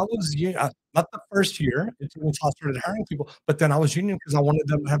 I was not the first year until I started hiring people, but then I was union because I wanted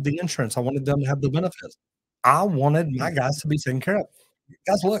them to have the insurance. I wanted them to have the benefits. I wanted my guys to be taken care of.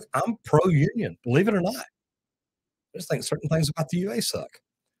 Guys, look, I'm pro union, believe it or not. I just think certain things about the UA suck.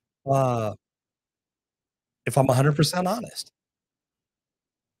 Uh, if I'm 100% honest.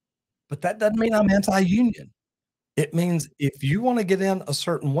 But that doesn't mean I'm anti-union. It means if you wanna get in a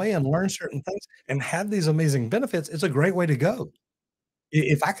certain way and learn certain things and have these amazing benefits, it's a great way to go.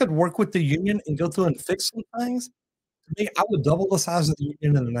 If I could work with the union and go through and fix some things, to me, I would double the size of the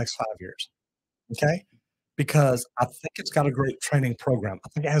union in the next 5 years, okay? Because I think it's got a great training program. I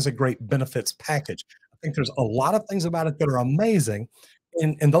think it has a great benefits package. I think there's a lot of things about it that are amazing.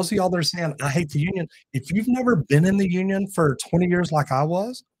 And those of y'all that are saying, "I hate the union," if you've never been in the union for 20 years like I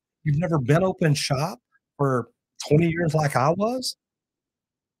was, you've never been open shop for 20 years like I was,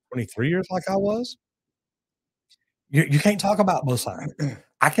 23 years like I was, you can't talk about both sides.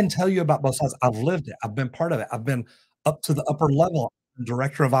 I can tell you about both sides. I've lived it. I've been part of it. I've been up to the upper level,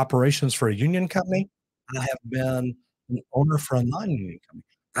 director of operations for a union company. I have been an owner for a non-union company.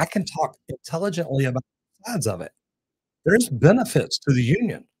 I can talk intelligently about sides of it. There's benefits to the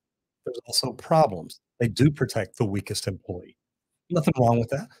union. There's also problems. They do protect the weakest employee. Nothing wrong with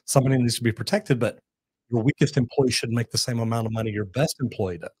that. Somebody needs to be protected, but your weakest employee should make the same amount of money your best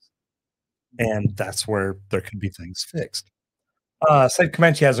employee does. And that's where there could be things fixed. Safe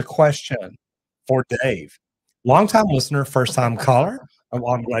Comanche has a question for Dave. Longtime listener, first time caller.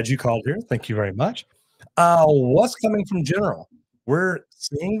 I'm glad you called here. Thank you very much. What's coming from General? We're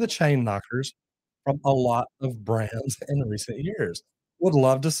seeing the chain knockers from a lot of brands in recent years. Would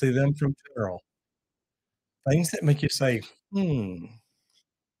love to see them from General. Things that make you say, "Hmm."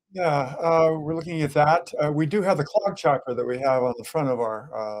 yeah, we're looking at that. We do have the clog chopper that we have on the front of our,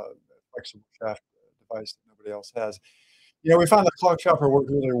 flexible shaft device that nobody else has. Yeah, we found the clog chopper worked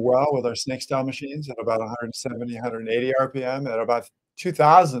really well with our snake style machines at about 170, 180 RPM, at about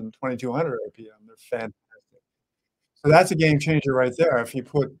 2,000, 2,200 RPM. They're fantastic. So that's a game changer right there. If you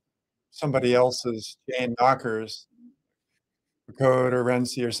put somebody else's chain knockers, Code or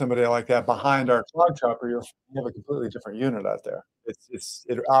Renzi or somebody like that behind our clog chopper, you have a completely different unit out there. It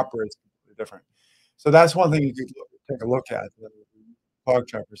operates completely different. So that's one thing you could take a look at, clog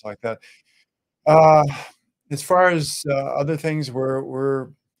choppers like that. Uh, as far as, other things,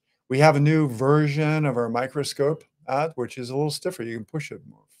 we have a new version of our microscope out, which is a little stiffer. You can push it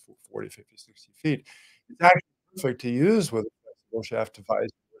more 40, 50, 60 feet. It's actually perfect to use with a flexible shaft device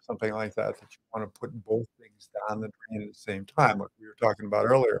or something like that, that you wanna put both things down the drain at the same time, like we were talking about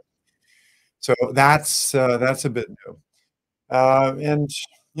earlier. So that's a bit new. And,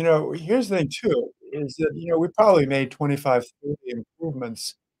 here's the thing too, is that, we probably made 25, 30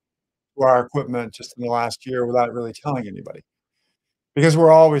 improvements to our equipment just in the last year without really telling anybody, because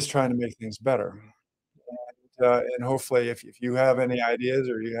we're always trying to make things better. And hopefully if you have any ideas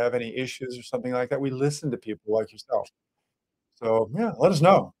or you have any issues or something like that, we listen to people like yourself. So, yeah, let us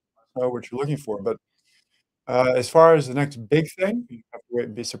know. Let us know what you're looking for. But, as far as the next big thing, you have to wait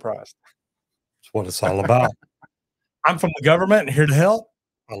and be surprised. That's what it's all about. I'm from the government and here to help.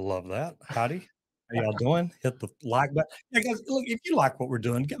 I love that. Howdy. How y'all doing? Hit the like button. Yeah, guys, look, if you like what we're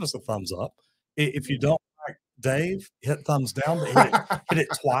doing, give us a thumbs up. If you don't like Dave, hit thumbs down, but hit it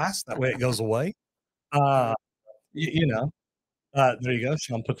twice. That way it goes away. Uh, you know, there you go.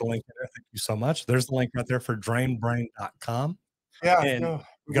 Sean put the link in there. Thank you so much. There's the link right there for drainbrain.com. Yeah, And no,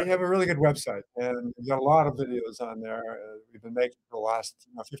 go, we have a really good website, and we've got a lot of videos on there, we've been making for the last,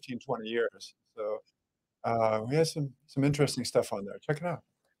 15, 20 years. So, we have some interesting stuff on there. Check it out.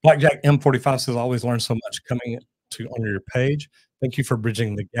 Blackjack M45 says, always learn so much coming to on your page. Thank you for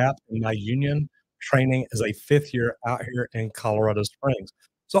bridging the gap in my union training as a fifth year out here in Colorado Springs.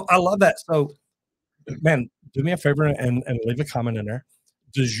 So I love that. So, man, do me a favor and leave a comment in there.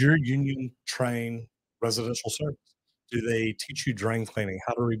 Does your union train residential service? Do they teach you drain cleaning,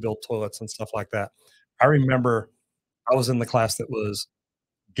 how to rebuild toilets and stuff like that? I remember I was in the class that was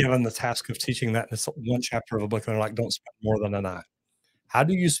given the task of teaching that. And it's one chapter of a book, and they're like, don't spend more than a night. How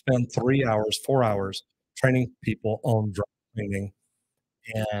do you spend 3 hours, 4 hours training people on dry cleaning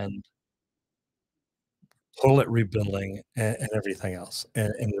and toilet rebuilding and everything else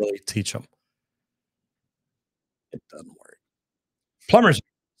and really teach them? It doesn't work. Plumbers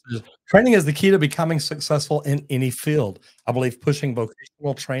says, training is the key to becoming successful in any field. I believe pushing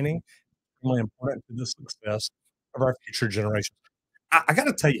vocational training is really important to the success of our future generations. I got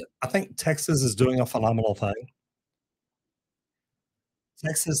to tell you, I think Texas is doing a phenomenal thing.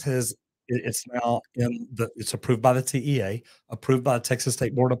 Texas has it's now it's approved by the TEA, approved by the Texas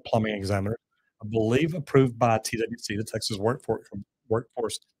State Board of Plumbing Examiners, I believe approved by TWC, the Texas Workforce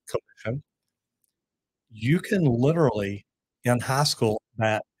Commission. You can literally in high school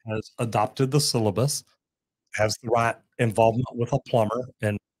that has adopted the syllabus, has the right involvement with a plumber,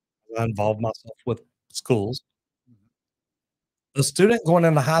 and I involve myself with schools. A student going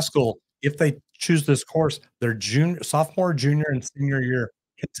into high school, if they choose this course, their sophomore, junior, and senior year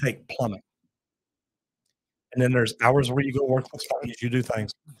can take plumbing. And then there's hours where you go work with clients, you do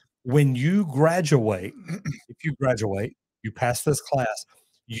things. When you graduate, if you graduate, you pass this class,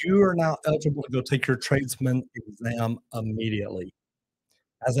 you are now eligible to go take your tradesman exam immediately,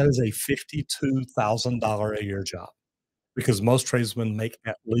 as that is a $52,000 a year job because most tradesmen make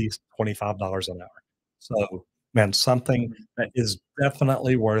at least $25 an hour. So, man, something that is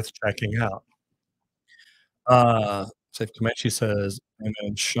definitely worth checking out. Safe Comanche says,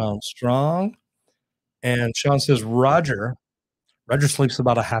 Amen, Sean Strong. And Sean says, Roger sleeps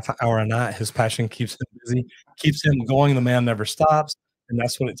about a half an hour a night. His passion keeps him busy, keeps him going. The man never stops. And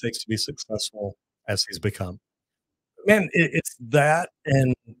that's what it takes to be successful as he's become. Man, it's that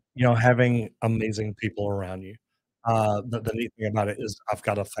and, having amazing people around you. The neat thing about it is I've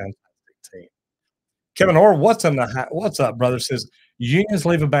got a fantastic team. Kevin Orr, what's up, brother? Says, unions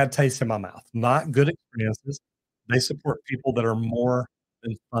leave a bad taste in my mouth. Not good experiences. They support people that are more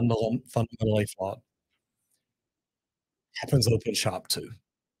than fundamentally flawed. Happens open shop too.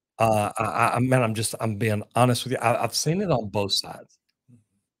 Man, I'm being honest with you. I've seen it on both sides.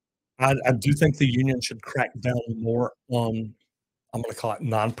 I do think the union should crack down more on, I'm going to call it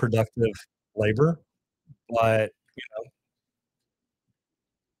non-productive labor, but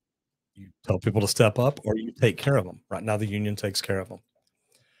you tell people to step up or you take care of them. Right now, the union takes care of them.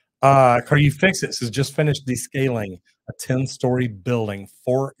 Car you fix it says just finished descaling a 10-story building,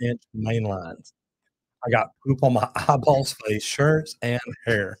 4-inch main lines. I got poop on my eyeballs, face, shirts, and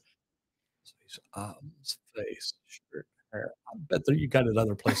hair. Face, shirt, hair. I bet that you got it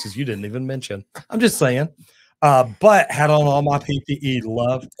other places you didn't even mention. I'm just saying. But had on all my PPE,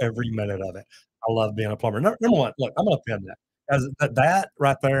 loved every minute of it. I love being a plumber. Number one, look, I'm gonna pin that. As that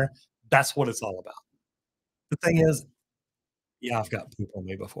right there, that's what it's all about. The thing is, yeah, I've got poop on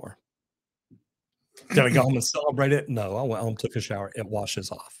me before. Did I go home and celebrate it? No, I went home, took a shower. It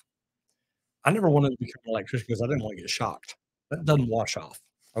washes off. I never wanted to become an electrician because I didn't want to get shocked. That doesn't wash off.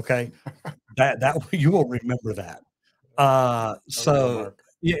 Okay, that you will remember that. So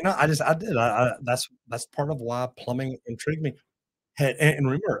I did. That's part of why plumbing intrigued me. And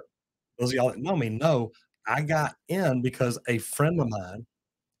remember, those of y'all that know me know I got in because a friend of mine,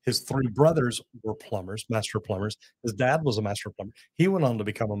 his 3 brothers were plumbers, master plumbers. His dad was a master plumber. He went on to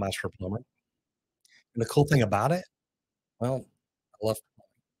become a master plumber. And the cool thing about it, well, I love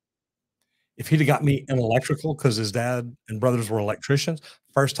if he'd have got me in electrical because his dad and brothers were electricians,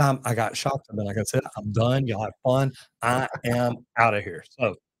 first time I got shocked, I've been like I said, "I'm done. Y'all have fun. I am out of here."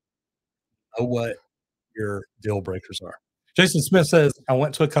 So, know what your deal breakers are. Jason Smith says, "I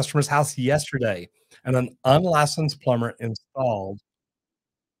went to a customer's house yesterday, and an unlicensed plumber installed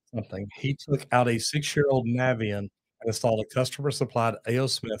something. He took out a 6-year-old Navian and installed a customer-supplied A.O.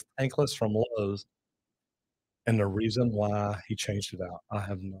 Smith tankless from Lowe's, and the reason why he changed it out, I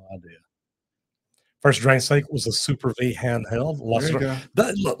have no idea." First drain sink was a Super V handheld. There you go.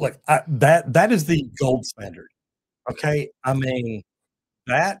 That look, that is the gold standard, okay? I mean,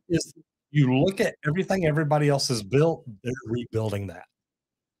 that is you look at everything everybody else has built, they're rebuilding that.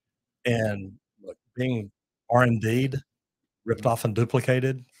 And look, being R&D'd, ripped off and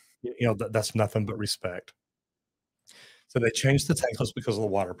duplicated, that's nothing but respect. So they changed the tankless because of the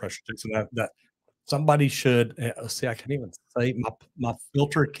water pressure, Jason. That somebody should see. I can't even say my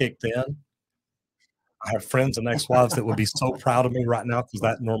filter kicked in. I have friends and ex-wives that would be so proud of me right now because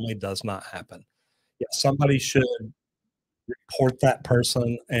that normally does not happen. Yeah, somebody should report that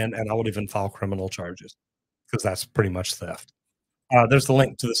person, and I would even file criminal charges because that's pretty much theft. There's the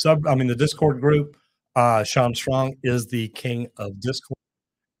link to the Discord group. Sean Strong is the king of Discord,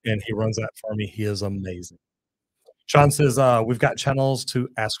 and he runs that for me. He is amazing. Sean says, we've got channels to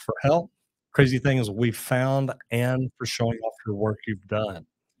ask for help. Crazy thing is we found and for showing off your work you've done.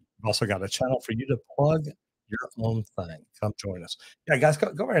 We've also got a channel for you to plug your own thing. Come join us. Yeah, guys, go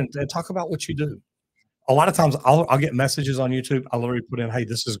ahead and talk about what you do. A lot of times I'll get messages on YouTube. I'll literally put in, "Hey,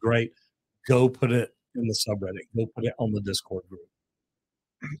 this is great. Go put it in the subreddit. Go put it on the Discord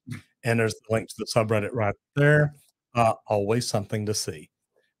group." And there's the link to the subreddit right there. Always something to see.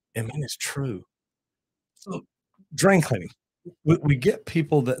 I mean, it's true. So drain cleaning. We get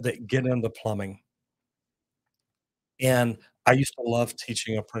people that get into plumbing. And I used to love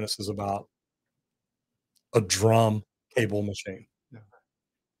teaching apprentices about a drum cable machine. Yeah.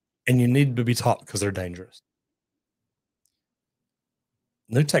 And you need to be taught because they're dangerous.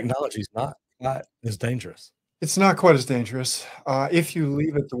 New technology is not quite as dangerous. It's not quite as dangerous, if you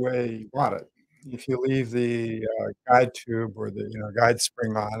leave it the way you want it. If you leave the, guide tube or the, guide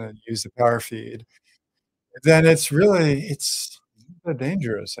spring on and use the power feed, then it's not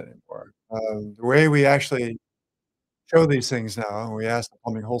dangerous anymore. The way we actually show these things now, and we ask the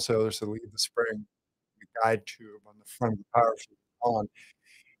plumbing wholesalers to leave the spring, the guide tube on the front of the power feed on.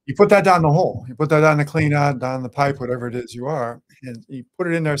 You put that down the hole. You put that down the clean out, down the pipe, whatever it is you are, and you put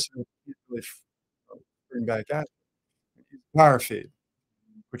it in there so you can't really bring back out. Power feed.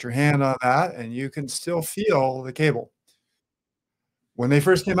 Put your hand on that, and you can still feel the cable. When they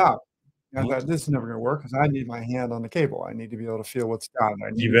first came out, I thought, "This is never gonna work because I need my hand on the cable. I need to be able to feel what's down.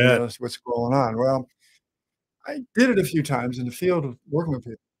 I need You to be bet. able to see what's going on." Well, I did it a few times in the field of working with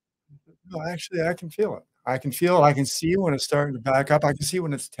people. No, actually, I can feel it. I can feel it. I can see when it's starting to back up. I can see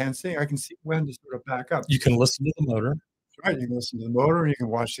when it's tensing. I can see when to sort of back up. You can listen to the motor. Right, you can listen to the motor, and you can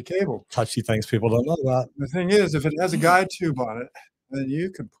watch the cable. Touchy things people don't know about. The thing is, if it has a guide tube on it, then you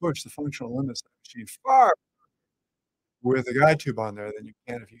can push the functional limits of the machine far with a guide tube on there than you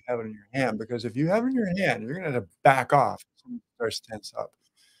can if you have it in your hand, because if you have it in your hand, you're gonna have to back off if something starts to tense up.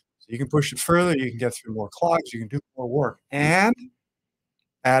 So you can push it further, you can get through more clogs, you can do more work, and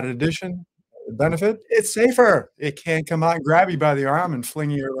added addition, benefit, it's safer. It can't come out and grab you by the arm and fling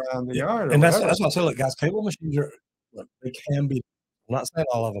you around the Yeah, yard or and whatever. that's what I say, look, guys, cable machines are look, they can be I'm not saying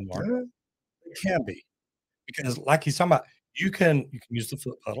all of them are. Yeah, They can be, because like he's talking about, you can use the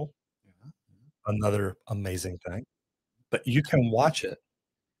foot pedal, another amazing thing, but you can watch it,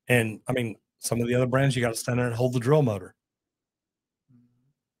 and, I mean, some of the other brands, you gotta stand there and hold the drill motor.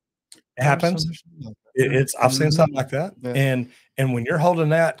 It there's some happens. machines like that, yeah. It's I've seen something like that, Yeah. and when you're holding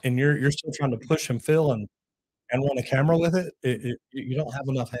that and you're still trying to push and feel and run a camera with it, you don't have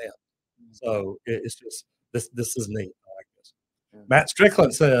enough hands. So it's just this is neat. I like this. Yeah. Matt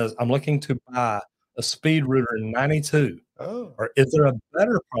Strickland says, "I'm looking to buy a speed router 92. Oh. Or is there a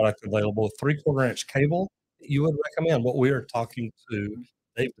better product available with 3/4 inch cable that you would recommend?" What we are talking to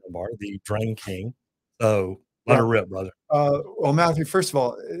Dave Dunbar, the Drain King. So let Yeah. her rip, brother. Well, Matthew, first of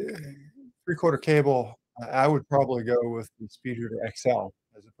all, 3/4 cable, I would probably go with the Speedrooter XL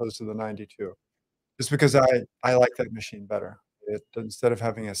as opposed to the 92, just because I like that machine better. It instead of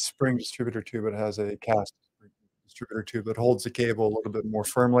having a spring distributor tube, it has a cast distributor tube that holds the cable a little bit more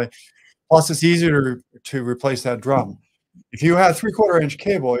firmly. Plus, it's easier to replace that drum. If you have 3/4 inch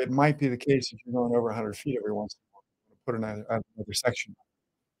cable, it might be the case if you're going over 100 feet every once in a while, put another section.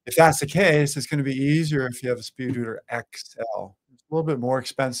 If that's the case, it's gonna be easier if you have a Speedrooter XL. It's a little bit more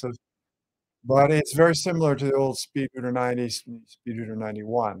expensive, but it's very similar to the old Speedrooter 90, Speedrooter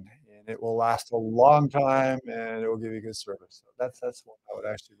 91, and it will last a long time, and it will give you good service. So that's what I would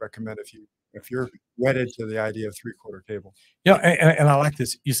actually recommend if you're wedded to the idea of three-quarter cable. Yeah, and I like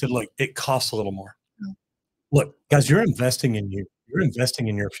this. You said, "Look, it costs a little more." Yeah. Look, guys, you're investing in you. You're investing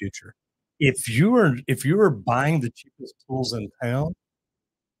in your future. If you are buying the cheapest tools in town,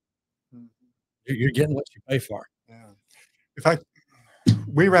 Mhm. you're getting what you pay for. Yeah. In fact,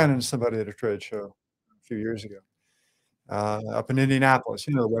 we ran into somebody at a trade show a few years ago, up in Indianapolis,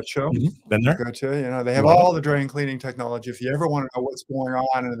 the wet show Been you there? go to, they have Love it. all the drain cleaning technology. If you ever wanna know what's going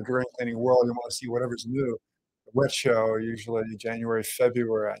on in the drain cleaning world, you wanna see whatever's new, the wet show, usually January,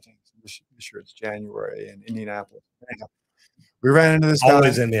 February, I think. This year it's January in Indianapolis. Anyhow, we ran into this guy.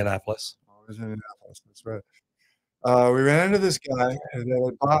 Always Indianapolis. Always Indianapolis, that's right. We ran into this guy that had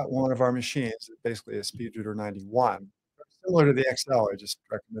bought one of our machines, basically a Speedrooter 91, similar to the XL I just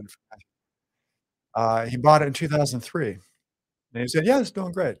recommended for that. He bought it in 2003, and he said, "Yeah, it's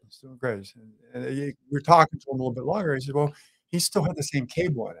doing great. It's doing great." And we're talking to him a little bit longer. He said, "Well, he still had the same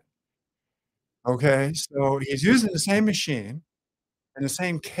cable in it." Okay, so he's using the same machine and the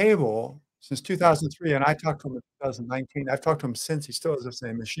same cable since 2003, and I talked to him in 2019. I've talked to him since. He still has the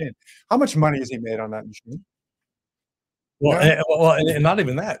same machine. How much money has he made on that machine? Well, Yeah. and not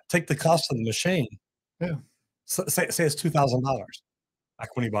even that. Take the cost of the machine. Yeah. Say it's $2,000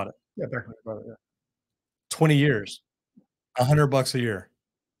 back when he bought it. Yeah, back when I bought it, yeah. 20 years, $100 a year.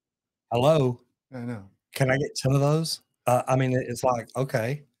 Hello, I know. can I get 10 of those? I mean, it's like,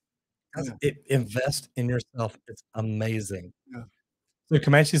 okay, Yeah. invest in yourself. It's amazing. Yeah. So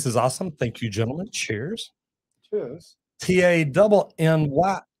Comanche says, awesome. Thank you, gentlemen. Cheers. Cheers.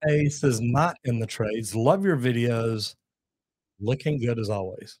 TANNYA says, not in the trades. Love your videos. Looking good as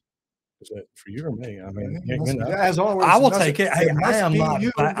always. Is it for you or me? I mean, As always, I will take it. Hey, it I must am be not.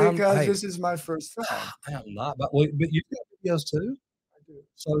 you because hey, this is my first time. I am not. But you got videos too. I do.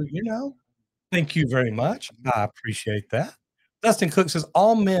 So, thank you very much. I appreciate that. Dustin Cook says,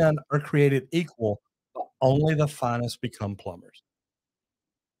 all men are created equal, but only the finest become plumbers.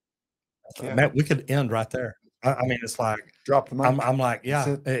 Yeah. Man, we could end right there. I mean, it's like, Drop the mic. I'm like,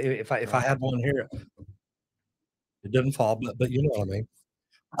 yeah, if I had one here, it didn't fall, but you know what I mean.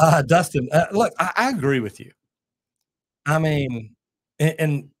 Dustin, look, I agree with you. I mean,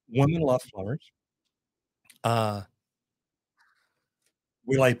 and women love plumbers.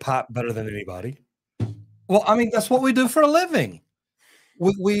 We lay pipe better than anybody. Well, I mean, that's what we do for a living.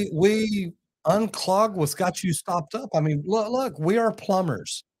 We unclog what's got you stopped up. I mean, look, we are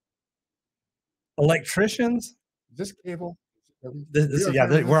plumbers. Electricians. This cable.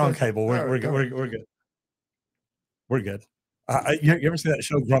 We're on cable. We're good. We're good. We're good. You ever see that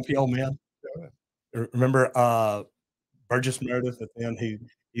show, Grumpy Old Man? Yeah. Remember Burgess Meredith at the end?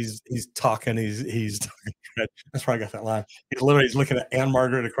 He's talking. He's talking. That's where I got that line. He's looking at Ann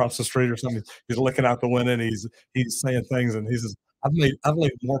Margaret across the street or something. He's looking out the window and he's saying things and he says, I've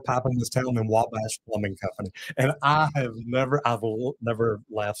laid more pipe in this town than Wabash Plumbing Company, and I've never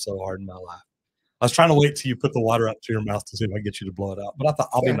laughed so hard in my life. I was trying to wait till you put the water up to your mouth to see if I can get you to blow it out, but I thought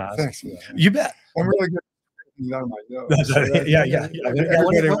I'll be nice. Thanks. You bet. I'm really good. Out of my nose. Yeah.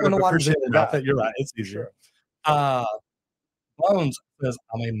 When the water's in your mouth, you're right. It's easier. Bones says,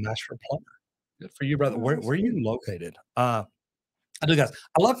 I'm a master plumber. Good for you, brother. Where are you located? I do, guys.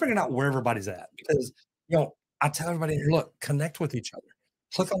 I love figuring out where everybody's at because, I tell everybody, look, connect with each other.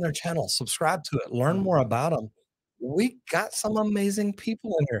 Click on their channel, subscribe to it, learn more about them. We got some amazing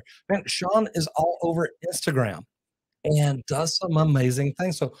people in here. Man, Sean is all over Instagram and does some amazing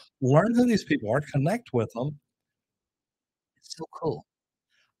things. So learn who these people are, connect with them. It's so cool.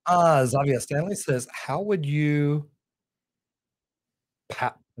 Zavia Stanley says, how would you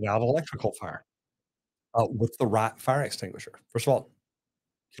put out electrical fire? With the right fire extinguisher. First of all,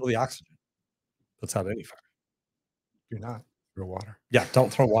 kill the oxygen. Puts out any fire. Do not throw water. Yeah,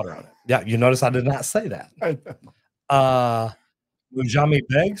 don't throw water on it. Yeah, you notice I did not say that. I know. Mujami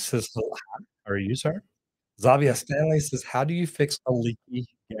Beg says, how are you, sir? Zavia Stanley says, how do you fix a leaky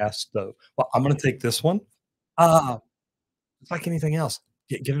gas stove? Well, I'm going to take this one. It's like anything else.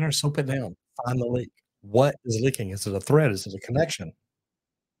 Get in there, soap it down, find the leak. What is leaking? Is it a thread? Is it a connection?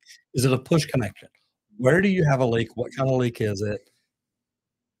 Is it a push connection? Where do you have a leak? What kind of leak is it?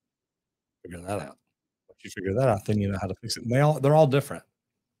 Figure that out. Once you figure that out, then you know how to fix it. And they're all different.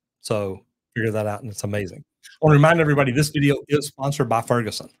 So figure that out, and it's amazing. I want to remind everybody, this video is sponsored by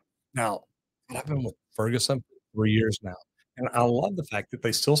Ferguson. Now, I've been with Ferguson for 3 years now, and I love the fact that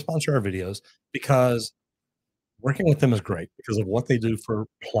they still sponsor our videos because working with them is great because of what they do for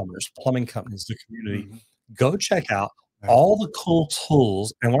plumbers, plumbing companies, the community. Go check out Right. all the cool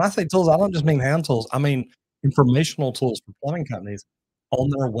tools, and when I say tools, I don't just mean hand tools, I mean informational tools for plumbing companies on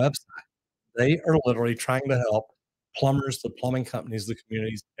their website. They are literally trying to help plumbers, the plumbing companies, the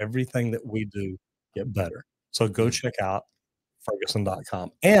communities, everything that we do get better. So go Mhm. check out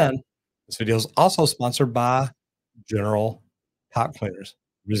Ferguson.com. And this video is also sponsored by General Pipe Cleaners.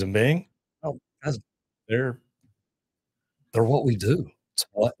 Reason being, oh, guys, they're they're what we do. It's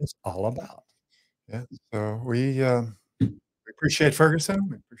what it's all about. Yeah. So we appreciate Ferguson.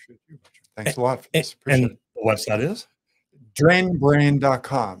 We appreciate you, Richard. Thanks a lot for this. Appreciate And it. the website is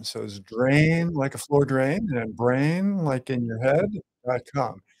Drainbrain.com. So it's drain like a floor drain and brain like in your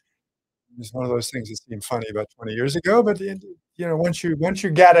head.com. It's one of those things that seemed funny about 20 years ago, but once you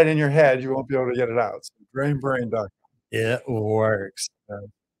get it in your head, you won't be able to get it out. So drainbrain.com. it works.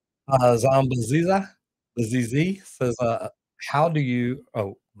 Uh, Zambaziza Bazizi says, how do you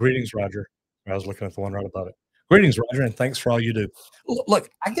greetings, Roger. I was looking at the one right above it. Greetings, Roger, and thanks for all you do. Look,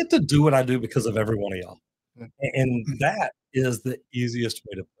 I get to do what I do because of every one of y'all. yeah. And that is the easiest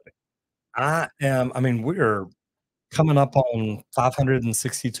way to put it. I mean, we're coming up on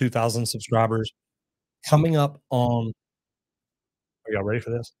 562,000 subscribers, coming up on, are y'all ready for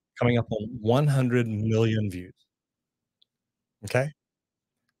this? Coming up on 100 million views. Okay.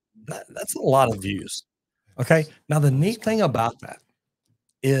 That's a lot of views. Okay. Now, the neat thing about that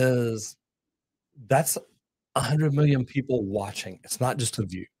is that's 100 million people watching. It's not just a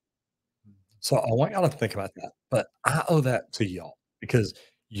view. So I want y'all to think about that. But I owe that to y'all because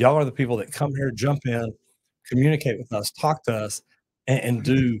y'all are the people that come here, jump in, communicate with us, talk to us, and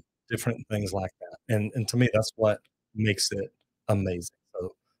do different things like that. And to me, that's what makes it amazing.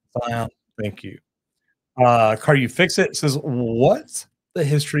 So, Zion, thank you. Car You Fix It says, what's the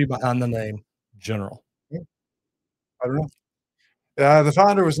history behind the name General? Yeah, I don't know. The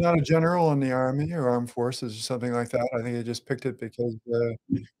founder was not a general in the army or armed forces or something like that. I think he just picked it because,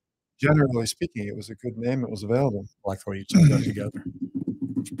 generally speaking, it was a good name. It was available. I like the way you tied that together.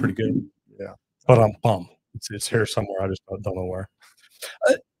 It's pretty good. Yeah. But I'm bummed. It's here somewhere. I just don't know where.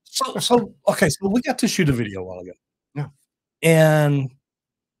 Okay, so we got to shoot a video a while ago. Yeah. And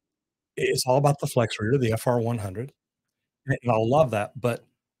it's all about the flex reader, the FR100, and I love that, but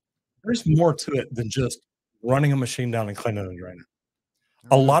there's more to it than just running a machine down and cleaning and draining.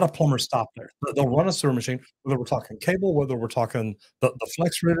 A Alright. lot of plumbers stop there. They'll run a sewer machine, whether we're talking cable, whether we're talking the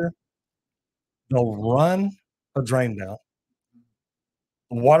flex reader, they'll run a drain down,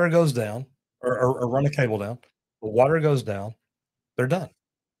 the water goes down, or run a cable down, the water goes down, they're done.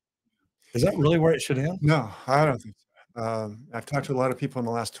 Is that really where it should end? No, I don't think so. I've talked to a lot of people in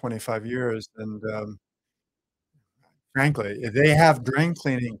the last 25 years, and, frankly, if they have drain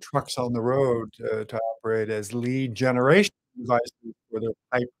cleaning trucks on the road to operate as lead generation devices for their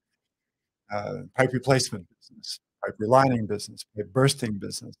pipe replacement business, pipe relining business, pipe bursting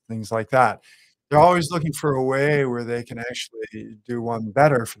business, things like that. They're always looking for a way where they can actually do one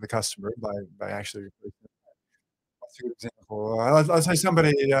better for the customer by actually replacing it. What's a good example? Let's say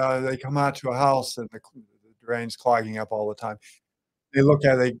somebody, they come out to a house and the drain's clogging up all the time. They look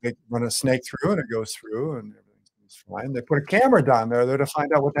at it, they run a snake through, and it goes through, and everything's fine. They put a camera down there to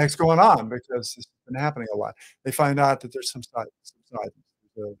find out what the heck's going on because it's been happening a lot. They find out that there's some subsidence,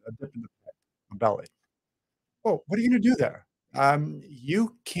 there's a dip in the belly. Well, what are you gonna do there?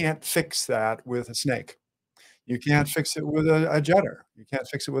 You can't fix that with a snake. You can't fix it with a jetter. You can't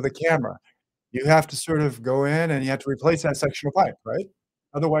fix it with a camera. You have to sort of go in and you have to replace that section of pipe, right?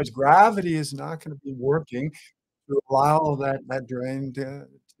 Otherwise, gravity is not gonna be working to allow that drain to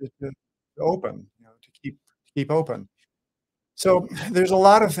open, to keep open. So, there's a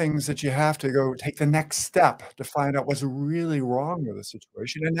lot of things that you have to go take the next step to find out what's really wrong with the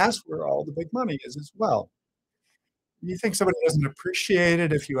situation, and that's where all the big money is as well. You think somebody doesn't appreciate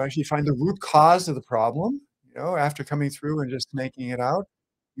it if you actually find the root cause of the problem, after coming through and just making it out,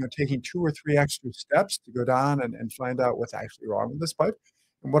 taking 2 or 3 extra steps to go down and find out what's actually wrong with this pipe.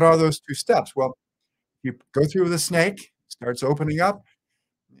 And what are those 2 steps? Well, you go through with a snake, starts opening up,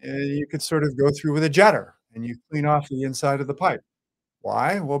 and you could sort of go through with a jetter, and you clean off the inside of the pipe.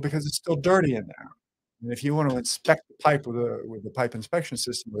 Why? Well, because it's still dirty in there. And if you want to inspect the pipe with a pipe inspection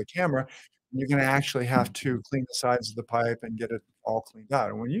system with a camera, you're gonna actually have to clean the sides of the pipe and get it all cleaned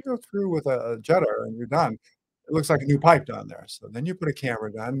out. And when you go through with a jetter and you're done, it looks like a new pipe down there. So then you put a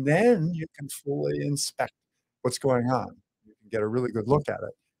camera down, then you can fully inspect what's going on. You can get a really good look at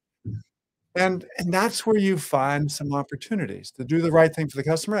it. And that's where you find some opportunities to do the right thing for the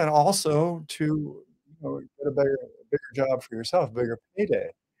customer and also to, get a bigger job for yourself, bigger payday.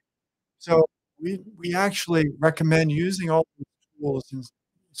 So we actually recommend using all these tools in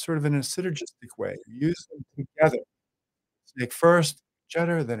sort of in a synergistic way. Use them together. snake first,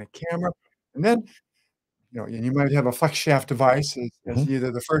 jetter, then a camera, and then, and you might have a flex shaft device as Mhm.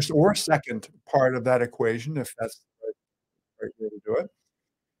 either the first or second part of that equation, if that's the right way to do it.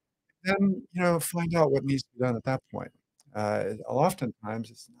 Then, find out what needs to be done at that point. Oftentimes,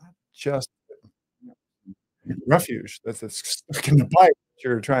 it's not just, you know, refuge that's stuck in the pipe that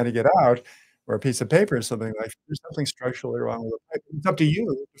you're trying to get out, or a piece of paper or something like there's something structurally wrong with the pipe. It's up to you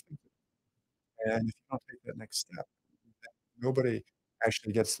to fix it, and if you don't take that next step, then nobody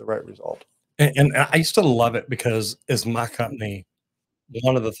actually gets the right result. And I used to love it because as my company,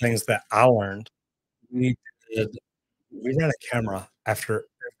 one of the things that I learned, we did we ran a camera after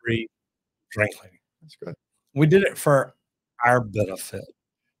every drain cleaning. That's good. We did it for our benefit.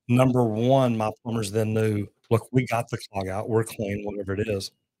 Number 1, my plumbers then knew, "Look, we got the clog out, we're clean, whatever it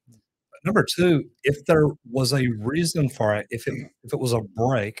is." But number 2, if there was a reason for it, if it was a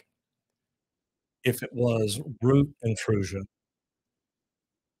break, if it was root intrusion,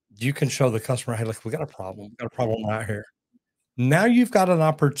 you can show the customer, "Hey, look, we got a problem. We got a problem out here." Now you've got an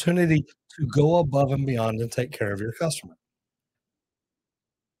opportunity to go above and beyond and take care of your customer.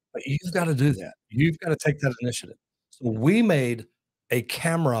 But you've gotta do that. You've gotta take that initiative. So we made a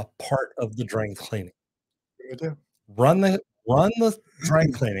camera part of the drain cleaning. Good idea. Run the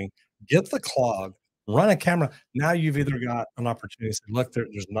drain cleaning, get the clog, run a camera. Now you've either got an opportunity to say, "Look,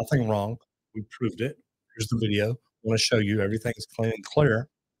 there's nothing wrong. We proved it. Here's the video. Wanna show you everything is clean and clear."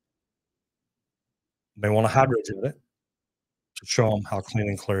 They wanna hydrogen it to show them how clean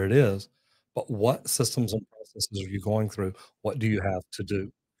and clear it is. But what systems and processes are you going through? What do you have to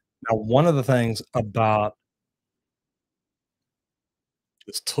do? Now, one of the things about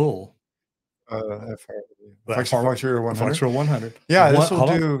this tool, that Flex Hero 100? Flexural 100, Yeah, one this will hold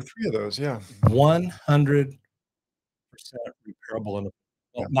on, do 3 of those, yeah. 100% repairable in the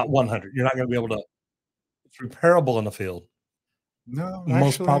well, Yeah. not 100, you're not gonna be able to it's repairable in the field. No,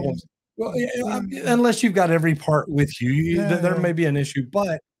 Most actually, problems well, yeah, yeah, unless you've got every part with you, yeah, there yeah, may be an issue,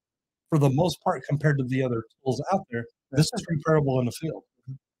 but for the most part, compared to the other tools out there, yeah, this is repairable in the field,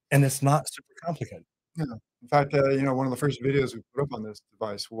 and it's not super complicated. yeah. In fact, one of the first videos we put up on this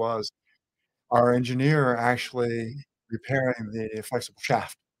device was our engineer actually repairing the flexible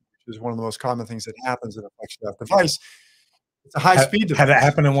shaft, which is one of the most common things that happens in a flex shaft device. It's a high-speed Had that device.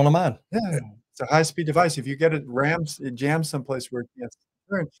 happen in one of mine. Yeah, it's a high-speed device. If you get it jammed someplace where it can't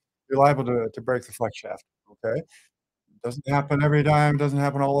turn, you're liable to break the flex shaft, okay? Doesn't happen every time, doesn't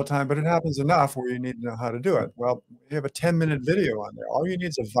happen all the time, but it happens enough where you need to know how to do it. Well, you have a 10-minute video on there. All you need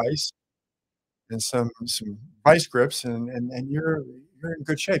is a vise and some vice grips, and you're in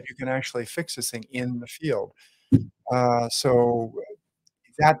good shape. You can actually fix this thing in the field. So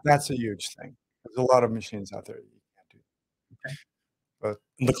that's a huge thing. There's a lot of machines out there that you can't do, Okay. but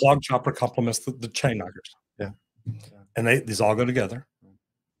And the clog chopper complements the chain knockers, yeah. Yeah. and these all go together.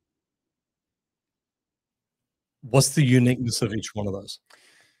 What's the uniqueness of each one of those?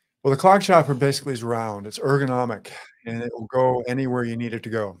 Well, the clog chopper basically is round. It's ergonomic, and it will go anywhere you need it to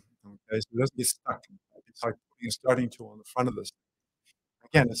go. Okay, so it doesn't get stuck. It's like putting a starting tool on the front of this.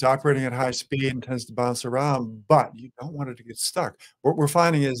 Again, it's operating at high speed and tends to bounce around, but you don't want it to get stuck. What we're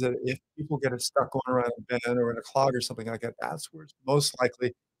finding is that if people get it stuck going around a bend or in a clog or something like that, that's where it's most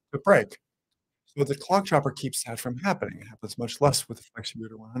likely to break. So the clog chopper keeps that from happening. It happens much less with the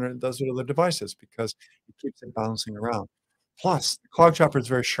FlexiRouter 100 than it does with other devices because it keeps it bouncing around. Plus, the clog chopper is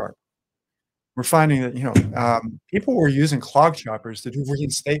very sharp. We're finding that, people were using clog choppers to do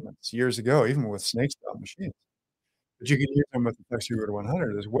reinstatements years ago, even with snake-style machines. But you can use them with the FlexiRouter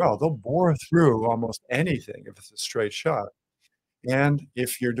 100 as well. They'll bore through almost anything if it's a straight shot. And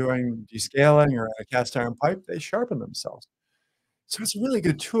if you're doing descaling or a cast iron pipe, they sharpen themselves. So it's a really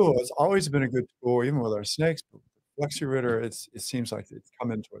good tool. It's always been a good tool, even with our snakes. But with FlexiRouter, it seems like it's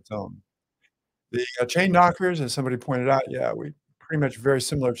come into its own. The chain knockers, as somebody pointed out, yeah, we pretty much very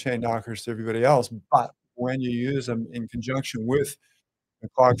similar chain knockers to everybody else. But when you use them in conjunction with a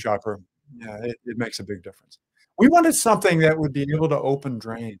clog chopper, yeah, it makes a big difference. We wanted something that would be able to open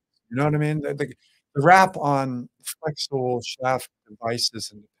drains. You know what I mean? The rap on flexible shaft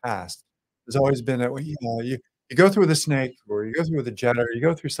devices in the past has always been that, well, you go through the snake or you go through the jetter, you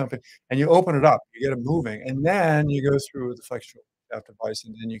go through something, and you open it up, you get it moving, and then you go through the flexible shaft device,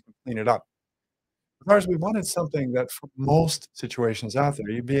 and then you can clean it up. As far as we wanted something that for most situations out there,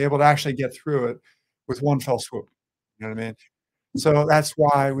 you'd be able to actually get through it with one fell swoop. You know what I mean? So that's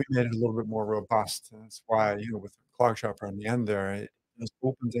why we made it a little bit more robust. And that's why, with the clog chopper on the end there, it just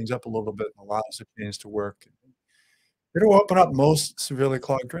opens things up a little bit and allows the chains to work. It'll open up most severely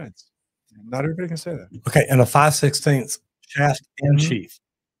clogged drains. Not everybody can say that. Okay, and a 5/16 shaft and Mhm. sheath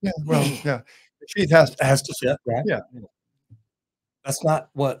Yeah, well, yeah. The sheath has to has to fit, right? yeah. That's not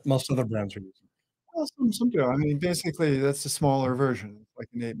what most other brands are using. Well, some do. I mean, basically, that's a smaller version, it's like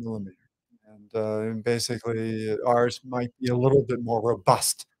an 8 millimeter, and basically, ours might be a little bit more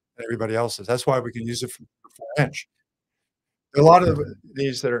robust than everybody else's. That's why we can use it for 4 inch. A lot of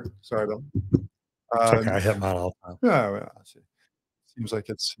these that are sorry, Bill. It's okay, Um, I hit mine all the time. yeah, well, I see. Seems like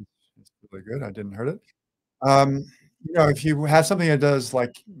it's really good. I didn't hurt it. Um, if you have something that does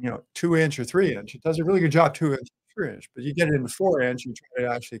like, 2 inch or 3 inch, it does a really good job 2 inch, 3 inch, but you get it in 4 inch and try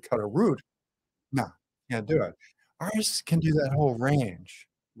to actually cut a root. No, can't do it. Ours can do that whole range,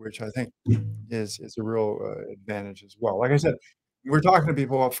 which I think is a real, advantage as well. Like I said, we're talking to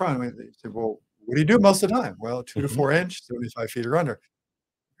people up front, I mean, they say, "Well, what do you do most of the time?" "Well, 2 to Mhm. 4 inch, 75 feet or under."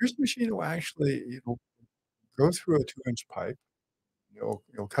 Here's a machine that will actually, go through a 2-inch pipe, you'll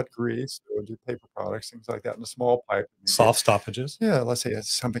cut grease, it'll do paper products, things like that in a small pipe, maybe Soft stoppages. yeah, let's say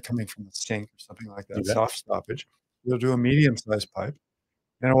it's something coming from the sink or something like You that, bet. soft stoppage. You'll do a medium-sized pipe,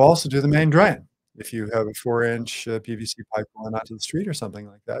 and it will also do the main drain. If you have a 4-inch, PVC pipe going out to the street or something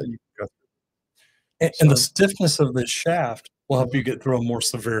like that, you can go through. And the So, stiffness of this shaft will help you get through a more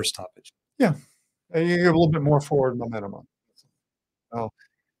severe stoppage. yeah, and you get a little bit more forward momentum on it. Well,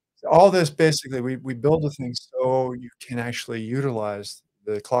 all this basically, we build the thing so you can actually utilize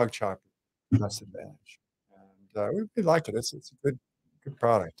the clog chopper to best advantage, and, we like it. It's a good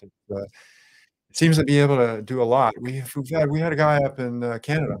product. It seems to be able to do a lot. We had a guy up in,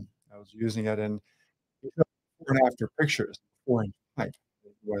 Canada that was using it, and he took before and after pictures, 4-inch pipe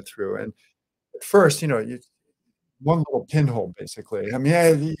that he went through, and at first, you one little pinhole basically. I mean, yeah,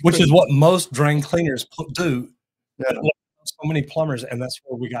 you Which could is what most drain cleaners do. yeah, Look, so many plumbers, and that's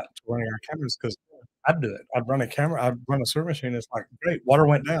where we got to running our cameras because 'cause I'd do it. I'd run a camera, I'd run a service machine, it's like, "Great, water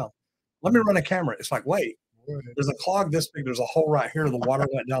went down. Let me run a camera." It's like, "Wait, there's a clog this big, there's a hole right here, the water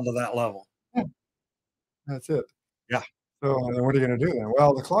went down to that level." yeah, that's it. Yeah. So, then what are you gonna do then?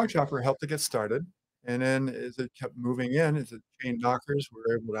 Well, the clog chopper helped to get started, and then as it kept moving in, as the chain knockers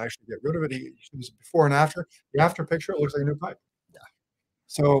were able to actually get rid of it, he shows before and after. The after picture, it looks like a new pipe.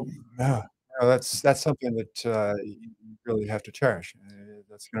 So, yeah, that's something that, you really have to cherish.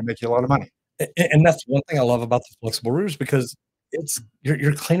 That's gonna make you a lot of money. And that's one thing I love about the flexible routers because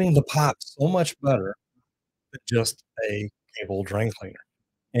you're cleaning the pipe so much better than just a cable drain cleaner.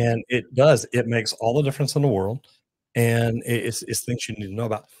 And it makes all the difference in the world, and it's things you need to know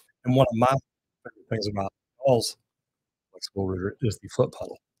about. And one of my favorite things about Ball's flexible router is the foot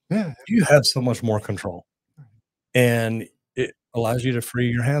pedal. Yeah, You have so much more control, and it allows you to free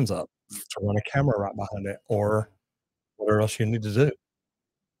your hands up to run a camera right behind it or whatever else you need to do.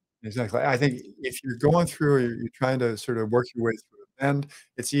 exactly. I think if you're going through or you're trying to sort of work your way through a bend,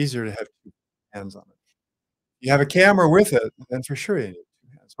 it's easier to have 2 hands on it. You have a camera with it, then for sure you need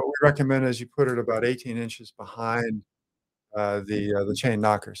 2 hands. What we recommend is you put it about 18 inches behind, the chain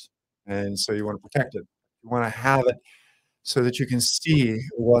knockers, and so you wanna protect it. You wanna have it so that you can see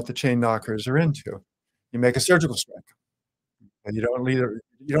what the chain knockers are into. You make a surgical strike, and you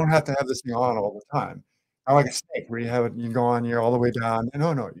don't have to have this thing on all the time. Not like a snake where you have it you go on, you're all the way down.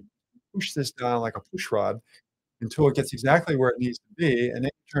 No, no, you push this down like a push rod until it gets exactly where it needs to be, and then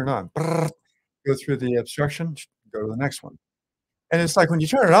you turn it on. Brrr, go through the obstruction, go to the next one. And it's like when you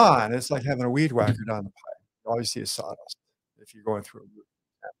turn it on, it's like having a weed whacker down the pipe. All you see is sawdust if you're going through a root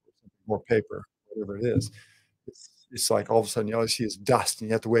canal or something, more paper, whatever it is. It's like all of a sudden you all you see is dust, and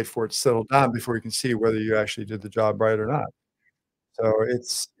you have to wait for it to settle down before you can see whether you actually did the job right or not. So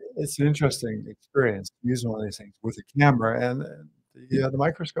it's an interesting experience using one of these things with a camera, and the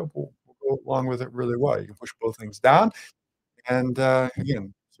microscope will go along with it really well. You can push both things down, and,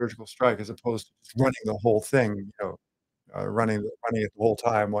 again, surgical strike as opposed to just running the whole thing, running it the whole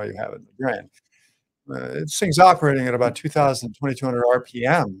time while you have it in the drain. This thing's operating at about 2,200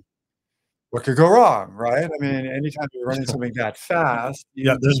 RPM. What could go wrong, right? I mean, anytime you're running something that fast,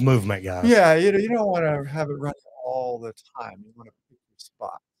 Yeah, there's movement, guys. yeah, you don't wanna have it running all the time. You wanna pick your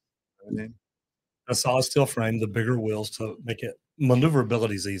spot, you know what I mean? A solid steel frame, the bigger wheels to make it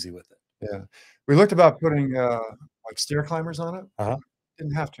maneuverability is easy with it. Yeah. We looked about putting, like, stair climbers on it. Uh-huh.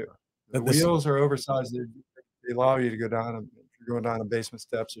 Didn't have to. The This wheels are oversized. They allow you to go down if you're going down a basement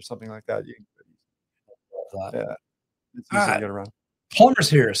steps or something like that, you can yeah, it's easy to Alright, get around. Plumber's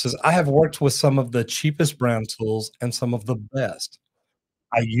here says, "I have worked with some of the cheapest brand tools and some of the best.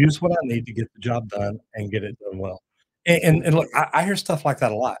 I use what I need to get the job done and get it done well." And look, I hear stuff like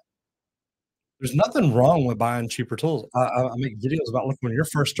that a lot. There's nothing wrong with buying cheaper tools. I make videos about, look, when you're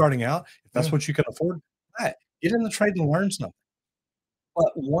first starting out, if that's Yeah. what you can afford, buy it. Get in the trade and learn something.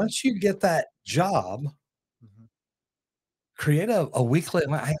 But once you get that job, Mhm. create a weekly,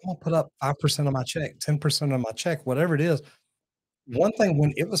 I'm gonna put up 5% of my check, 10% of my check, whatever it is, one thing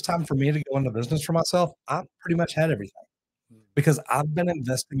when it was time for me to go into business for myself, I pretty much had everything because I've been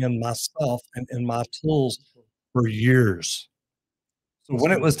investing in myself and in my tools for years. So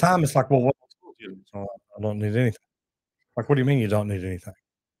when it was time, it's like, well, what tools do you need? So I don't need anything. Like, what do you mean you don't need anything?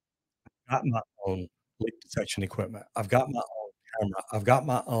 I've got my own leak detection equipment. I've got my own camera. I've got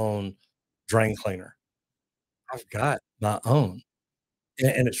my own drain cleaner. I've got my own.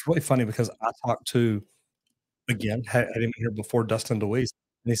 And it's really funny because I talked to, again, had him here before, Dustin DeWeese,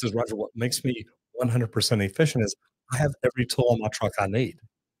 and he says, "Roger, what makes me 100% efficient is I have every tool on my truck I need."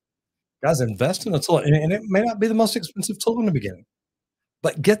 Guys, invest in a tool, and it may not be the most expensive tool in the beginning,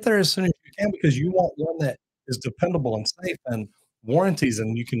 but get there as soon as you can because you want one that is dependable and safe and warranties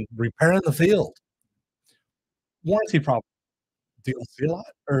and you can repair in the field. Warranty problem, do you see a lot?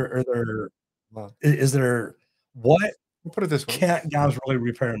 Or are there Well, is there what we'll put it this way. can't guys really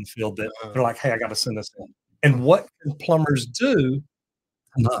repair in the field that Uh, they're like, "Hey, I gotta send this in?" And what can plumbers do to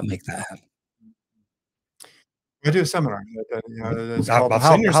not make that happen? I do a seminar it's called I've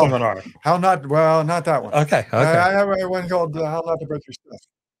seen your seminar. How Not well, not that one. Okay, I okay. I have one called, How Not to Break Your Stuff,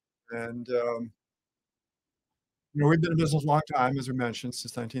 and, we've been in business a long time, as we mentioned,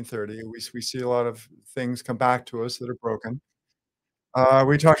 since 1930. We see a lot of things come back to us that are broken.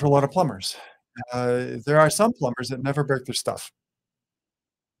 We talk to a lot of plumbers. There are some plumbers that never break their stuff.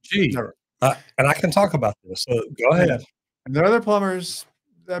 Gee, Never. and I can talk about this, so go Yeah. ahead. And there are other plumbers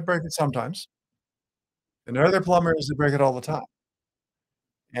that break it sometimes, and there are other plumbers that break it all the time.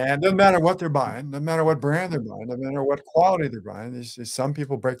 And it doesn't matter what they're buying, doesn't matter what brand they're buying, doesn't matter what quality they're buying. There's some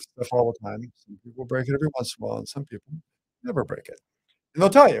people break stuff all the time, some people break it every once in a while, and some people never break it. And they'll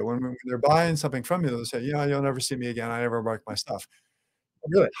tell you when they're buying something from you, they'll say, "Yeah, you'll never see me again. I never break my stuff."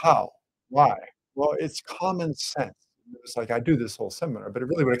 Really? How? Why? Well, it's common sense. It's like I do this whole seminar, but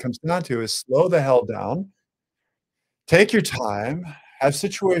really what it comes down to is slow the hell down, take your time, have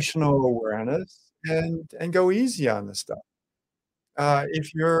situational awareness, and go easy on this stuff.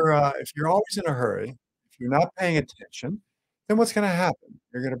 If you're always in a hurry, if you're not paying attention, then what's gonna happen?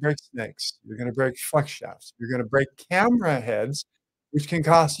 You're gonna break snakes, you're gonna break flex shafts, you're gonna break camera heads, which can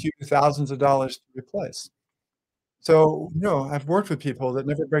cost you thousands of dollars to replace. So, I've worked with people that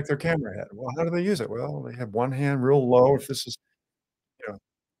never break their camera head. Well, how do they use it? Well, they have one hand real low. If you know,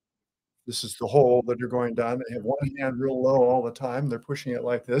 this is the hole that you're going down, they have one hand real low all the time. They're pushing it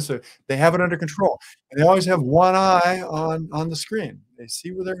like this. So they have it under control. And they always have one eye on the screen. They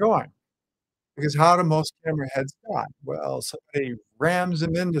see where they're going. Because how do most camera heads die? Well, somebody rams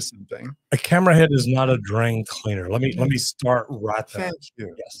them into something. A camera head is not a drain cleaner. Let me start right there. Thank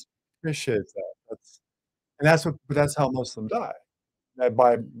you. Yes. Appreciate that. That's how most of them die.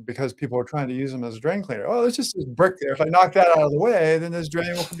 Because people are trying to use them as a drain cleaner. "Oh, there's just this brick there. If I knock that out of the way, then this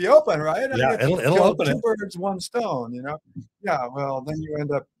drain will be open, right? I Yeah, can it'll kill open 2 it. birds, 1 stone," you know? Yeah, well, then you end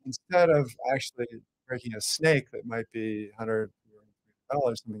up instead of actually breaking a snake that might be 100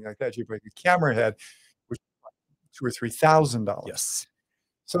 dollars, something like that, you break a camera head, which is like 2 or $3,000. Yes.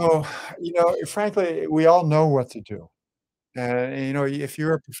 So, frankly, we all know what to do. And, if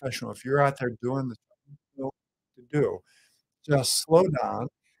you're a professional, if you're out there doing the stuff, you know what to do. Just slow down,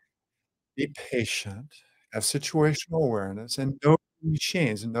 be patient, have situational awareness, and know your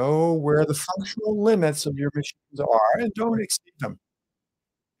machines, know where the functional limits of your machines are, and don't exceed them.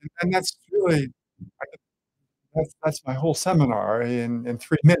 And that's really that's my whole seminar in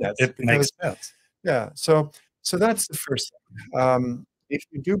 3 minutes It makes because sense. yeah, so that's the first thing. If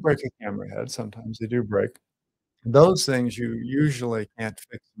you do break a camera head, sometimes they do break, those things you usually can't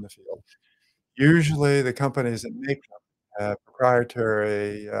fix in the field. Usually, the companies that make them have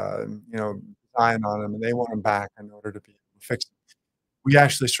proprietary, design on them, and they want them back in order to be able to fix them. We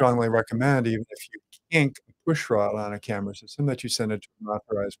actually strongly recommend, even if you kink a push rod on a camera system, that you send it to an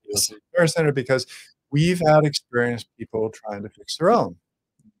authorized Yes. PLC repair center because we've had experienced people trying to fix their own,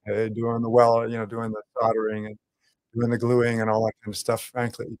 okay, doing the soldering and doing the gluing and all that kind of stuff.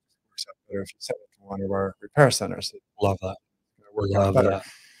 Frankly, it works out better if you send it to one of our repair centers. It's Love that. gonna work out Love better.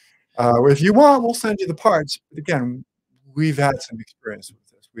 that. If you want, we'll send you the parts, but again, we've had some experience with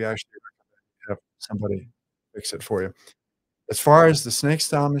this. We actually recommend you have somebody fix it for you. As far as the snake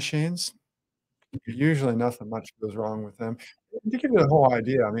style machines, usually nothing much goes wrong with them. To give you the whole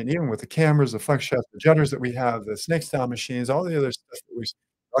idea, I mean, even with the cameras, the flex shafts, the jetters that we have, the snake style machines, all the other stuff that we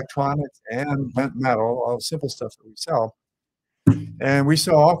electronics and bent metal, all the simple stuff that we sell, and we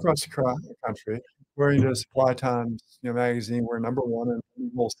sell all across the country. According to Supply Times, magazine, we're number 1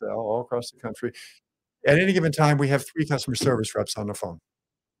 in wholesale all across the country. At any given time, we have 3 customer service reps on the phone.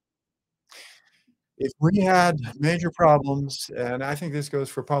 If we had major problems, and I think this goes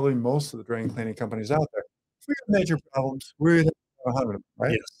for probably most of the drain cleaning companies out there, if we had major problems, we would have 100 of them,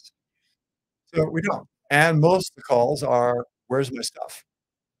 right? Yes. So we don't. And most of the calls are, "Where's my stuff?"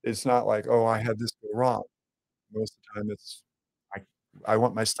 It's not like, "Oh, I had this go wrong." Most of the time it's, "I I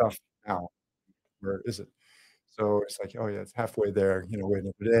want my stuff now. Where is it?" So it's like, "Oh, yeah, it's halfway there, wait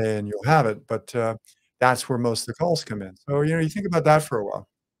another day and you'll have it." But, that's where most of the calls come in. So, you think about that for a while.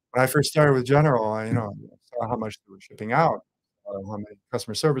 When I first started with General, saw how much they were shipping out, how many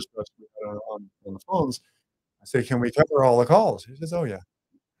customer service reps we had on the phones. I say, "Can we cover all the calls?" He says, "Oh, yeah."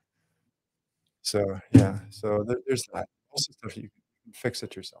 So, yeah, so there's that. Most of the stuff you can fix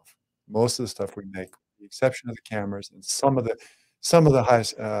it yourself. Most of the stuff we make, with the exception of the cameras and some of the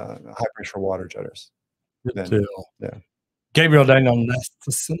high pressure water jetters. Good Then, deal. yeah. Gabriel Daniel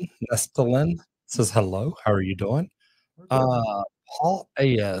Nestelin says, "Hello, how are you doing?" We're good. Uh, Paul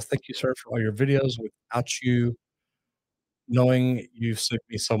A.S., "Thank you, sir, for all your videos. Without you knowing you've saved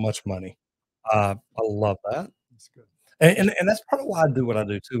me so much money." I love that. That's good. And that's part of why I do what I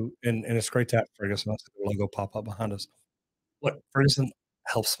do too, and it's great to have Ferguson. I see the logo pop up behind us. Look, Ferguson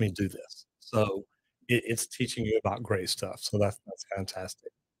helps me do this, so it's teaching you about great stuff, so that's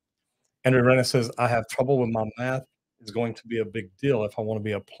fantastic. Andrew Renner says, "I have trouble with my math is going to be a big deal if I wanna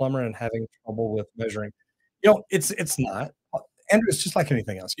be a plumber and having trouble with measuring." It's not. Andrew, it's just like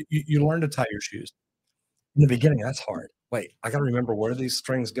anything else. You learn to tie your shoes. In the beginning, that's hard. Wait, I gotta remember where these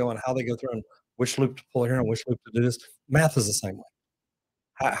strings go and how they go through and which loop to pull here and which loop to do this. Math is the same way.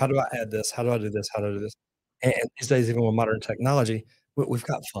 How do I add this? How do I do this? How do I do this? And these days, even with modern technology, we've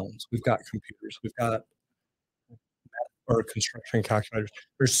got phones, we've got computers, we've got or construction calculators.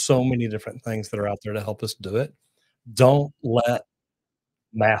 There's so many different things that are out there to help us do it. Don't let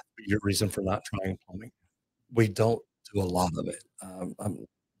math be your reason for not trying plumbing. We don't do a lot of it. I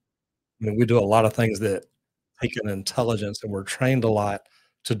mean, we do a lot of things that take an intelligence, and we're trained a lot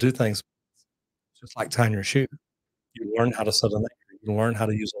to do things just like tying your shoe. You learn how to set an anchor, you learn how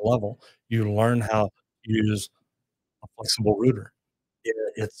to use a level, you learn how to use a flexible router.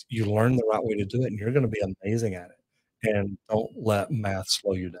 It's you learn the right way to do it, and you're gonna be amazing at it, and don't let math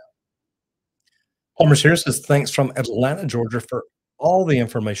slow you down. Homer here says, "Thanks from Atlanta, Georgia, for all the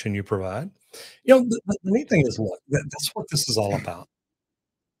information you provide." The neat thing is, look, that's what this is all about.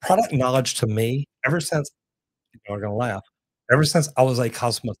 Product knowledge to me, ever since you are gonna laugh, ever since I was a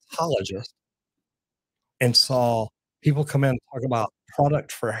cosmetologist and saw people come in and talk about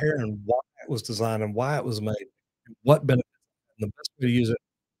product for hair and why it was designed and why it was made, and what benefits and the best way to use it,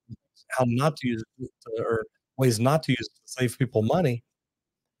 how not to use it, or ways not to use it to save people money,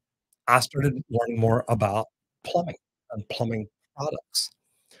 I started learning more about plumbing and plumbing products.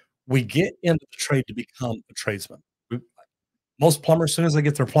 We get into the trade to become a tradesman. We Most plumbers, as soon as they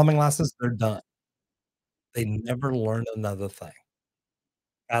get their plumbing license, they're done. They never learn another thing.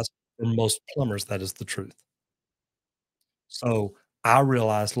 As for most plumbers, that is the truth. So, I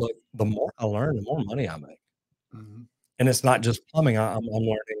realized, look, the more I learn, the more money I make. Mhm. And it's not just plumbing, I'm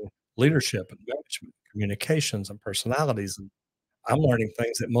learning leadership and management, communications and personalities, and I'm learning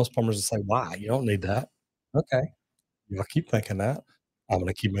things that most plumbers will say, "Why? You don't need that." Okay, y'all keep thinking that. I'm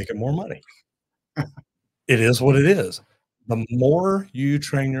gonna keep making more money. It is what it is. The more you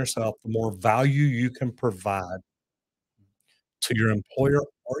train yourself, the more value you can provide to your employer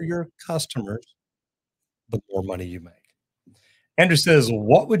or your customers, the more money you make. Andrew says,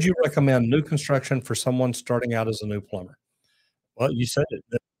 "What would you recommend new construction for someone starting out as a new plumber?" Well, you said it.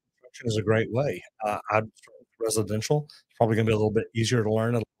 The construction is a great way. I'd start with residential. It's probably gonna be a little bit easier to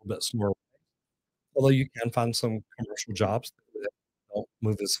learn, a little bit slower, although you can find some commercial jobs that don't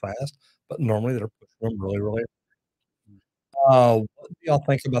move as fast, but normally they're pushing them really, really. What do y'all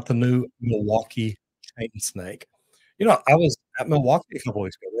think about the new Milwaukee chain snake? I was at Milwaukee a couple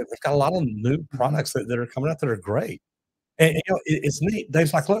weeks ago. They've got a lot of new products that are coming out that are great. And it's neat.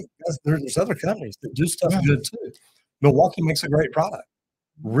 Dave's like, "Look, guys, there's other companies that do stuff Yeah. good too." Milwaukee makes a great product.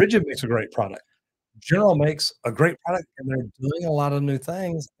 Rigid makes a great product. General makes a great product, and they're doing a lot of new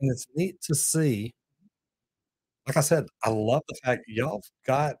things, and it's neat to see. Like I said, I love the fact y'all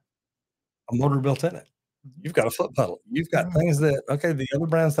got a motor built in it. Mhm. You've got a foot pedal. You've got Yeah. things that, okay, the other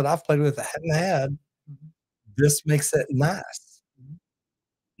brands that I've played with that hadn't had. Mhm. This makes it nice. Mhm.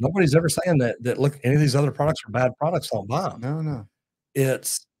 Nobody's ever saying that, "Look, any of these other products are bad products, don't buy them." No, no.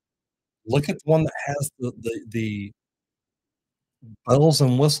 It's look at the one that has the bells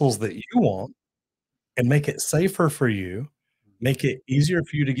and whistles that you want and make it safer for you, make it easier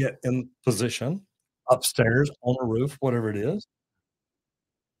for you to get in position upstairs, on a roof, whatever it is.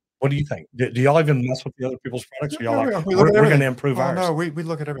 What do you think? Do y'all even mess with the other people's products? Yeah, Or y'all yeah, like, we look at "We're gonna everything. improve Oh, ours?" no, we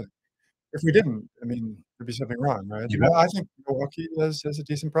look at everything. If we didn't, I mean, there'd be something wrong, right? You Well, bet. I think Milwaukee has a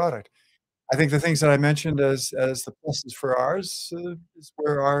decent product. I think the things that I mentioned as the pluses for ours, is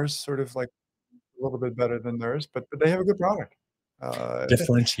where ours sort of, like, a little bit better than theirs, but they have a good product. It's a good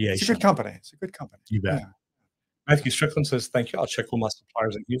Differentiation. company. It's a good company. You bet. Yeah. Matthew Strickland says, "Thank you. I'll check with my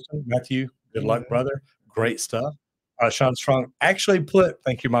suppliers in Houston." Matthew, good Yeah, luck, brother. Great stuff. Sean Strong actually put,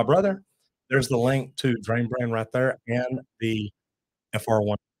 "Thank you, my brother." There's the link to Drain Brand right there and the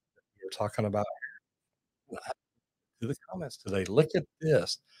FR1 we were talking about. To the comments today. Look at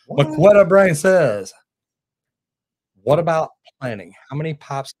this. What? McWhetta Brain says, "What about planning? How many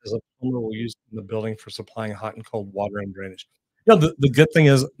pipes does a plumber will use in the building for supplying hot and cold water and drainage?" The good thing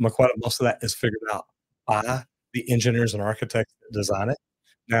is, McWhetta, most of that is figured out by the engineers and architects that design it.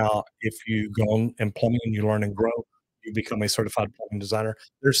 Now, if you go on in plumbing and you learn and grow, you become a certified plumbing designer.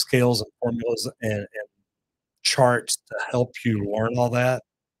 There's scales and formulas and charts to help you learn all that,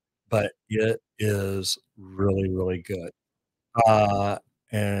 but it is really, really good. Uh,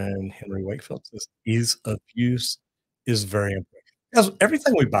 and Henry Wakefield says, "Ease of use is very important." Because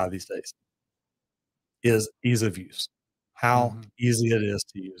everything we buy these days is ease of use, how Mhm. easy it is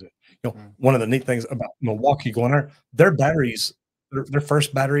to use it. Mm. One of the neat things about Milwaukee going there, their batteries, their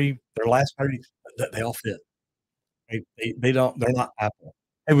first battery, their last battery, they all fit. They don't, they're not Apple.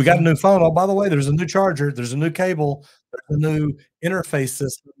 "Hey, we got a new phone. Oh, by the way, there's a new charger, there's a new cable, there's a new interface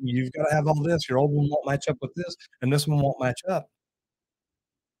system. You've gotta have all this. Your old one won't match up with this, and this one won't match up."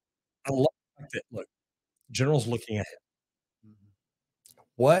 I love the fact that, look, General's looking ahead. Mhm.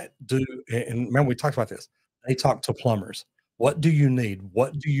 What do and remember we talked about this. They talk to plumbers. What do you need?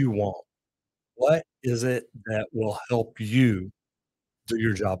 What do you want? What is it that will help you do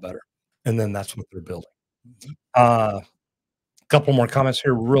your job better? And then that's what they're building. Mhm. Uh, Couple more comments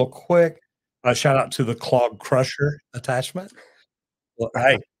here real quick. Shout out to the clog crusher attachment. Well,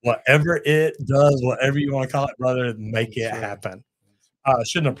 hey, whatever it does, whatever you wanna call it, brother, make That's it right. happen.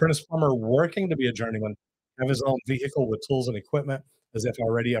 Should an apprentice plumber working to be a journeyman have his own vehicle with tools and equipment as if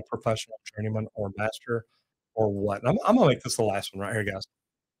already a professional journeyman or master or what? I'm gonna make this the last one right here, guys.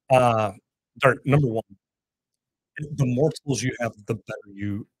 Uh, Dirk, number one, the more tools you have, the better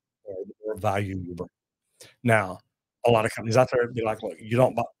you or the more value you bring. Now, a lot of companies out there be like, look, you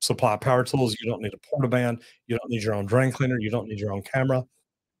don't supply power tools, you don't need a porta band, you don't need your own drain cleaner, you don't need your own camera.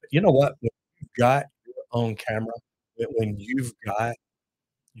 But you know what? When you've got your own camera, when you've got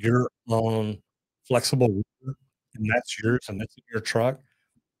your own flexible router, and that's yours, and it's in your truck.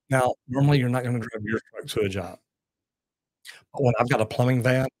 Now, normally, you're not gonna drive your truck to a job, but when I've got a plumbing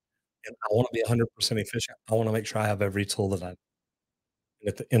van and I wanna be 100% efficient, I wanna make sure I have every tool that I need. And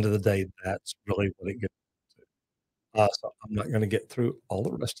at the end of the day, that's really what it gets to. So I'm not gonna get through all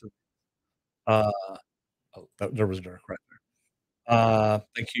the rest of uh, oh, there was Dirk right there.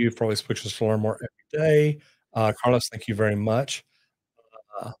 Thank you for always pushing us to learn more every day. Carlos, thank you very much.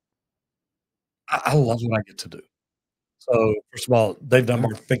 Uh, I love what I get to do. So, first of all, Dave Yeah.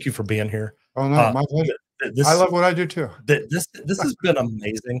 Dunbar, thank you for being here. Oh, no, Uh, my pleasure. th th I this love what I do too. this has been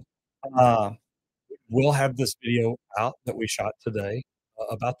amazing. Uh, we'll have this video out that we shot today,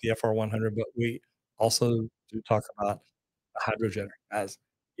 about the FR100, but we also do talk about a hydrojetter. Guys,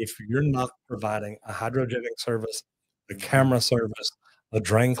 if you're not providing a hydrojetting service, a Mhm. camera service, a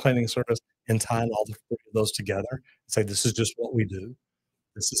drain cleaning service, and tying all the 3 of those together and say, "This is just what we do.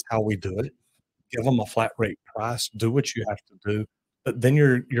 This is how we do it." Give them a flat rate price, do what you have to do, but then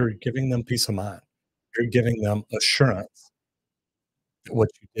you're giving them peace of mind. You're giving them assurance that what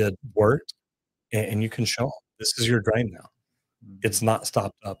you did worked, and you can show them, "This is your drain now. It's Mhm. not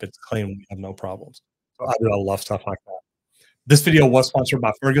stopped up, it's clean, we have no problems." So I do a lot of stuff like that. This video was sponsored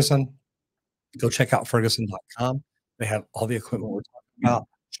by Ferguson. Go check out ferguson.com. They have all the equipment we're talking about.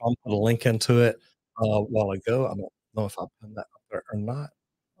 Sean put a link into it a while ago. I don't know if I pinned that up there or not.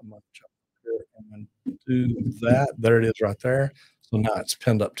 I'm gonna jump here and do that. There it is right there. So now it's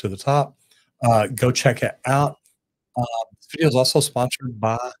pinned up to the top. Go check it out. Uh, this video is also sponsored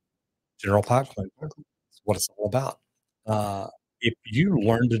by General Pipe Cleaning. That's what it's all about. Uh, if you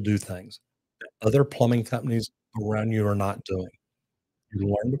learn to do things that other plumbing companies around you are not doing, you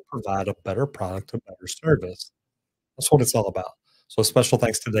learn to provide a better product, a better service. That's what it's all about. So special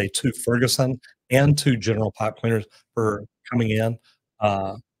thanks today to Ferguson and to General Pipe Cleaners for coming in.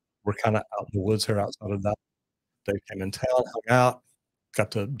 Uh, we're kinda out in the woods here outside of that. They came in town, hung out,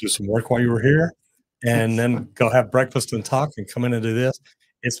 got to do some work while you were here, and then go have breakfast and talk and come in and do this.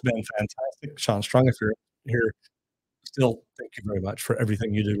 It's been fantastic. Sean Strong, if you're here still, thank you very much for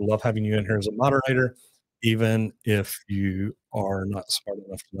everything you do. Love having you in here as a moderator, even if you are not smart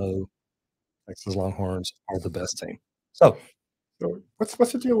enough to know Texas Longhorns are the best team. So So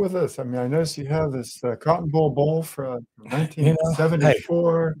what's the deal with this? I mean, I noticed you have this, Cotton Bowl from You know, hey,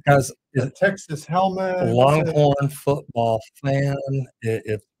 1974, guys, a Texas helmet. What's it? Longhorn football fan,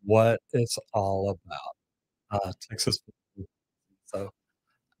 it's what it's all about. Texas. So,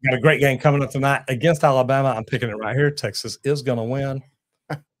 got a great game coming up tonight against Alabama. I'm picking it right here. Texas is going to win.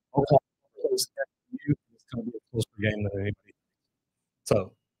 Oklahoma plays FAU. It's going to be a closer game than anybody.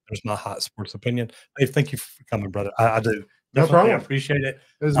 So, there's my hot sports opinion. Dave, thank you for coming, brother. I do. No Definitely problem. appreciate it.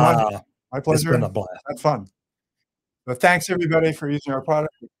 It was My my it's been pleasure. a blast. Had fun. But thanks everybody for using our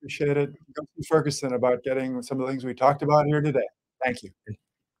product. We appreciate it. Go see Ferguson about getting some of the things we talked about here today. Thank you.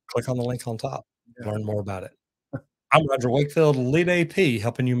 Click on the link on top. Yeah. Learn more about it. I'm Roger Wakefield, lead AP,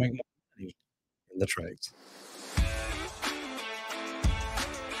 helping you make more money in the trades.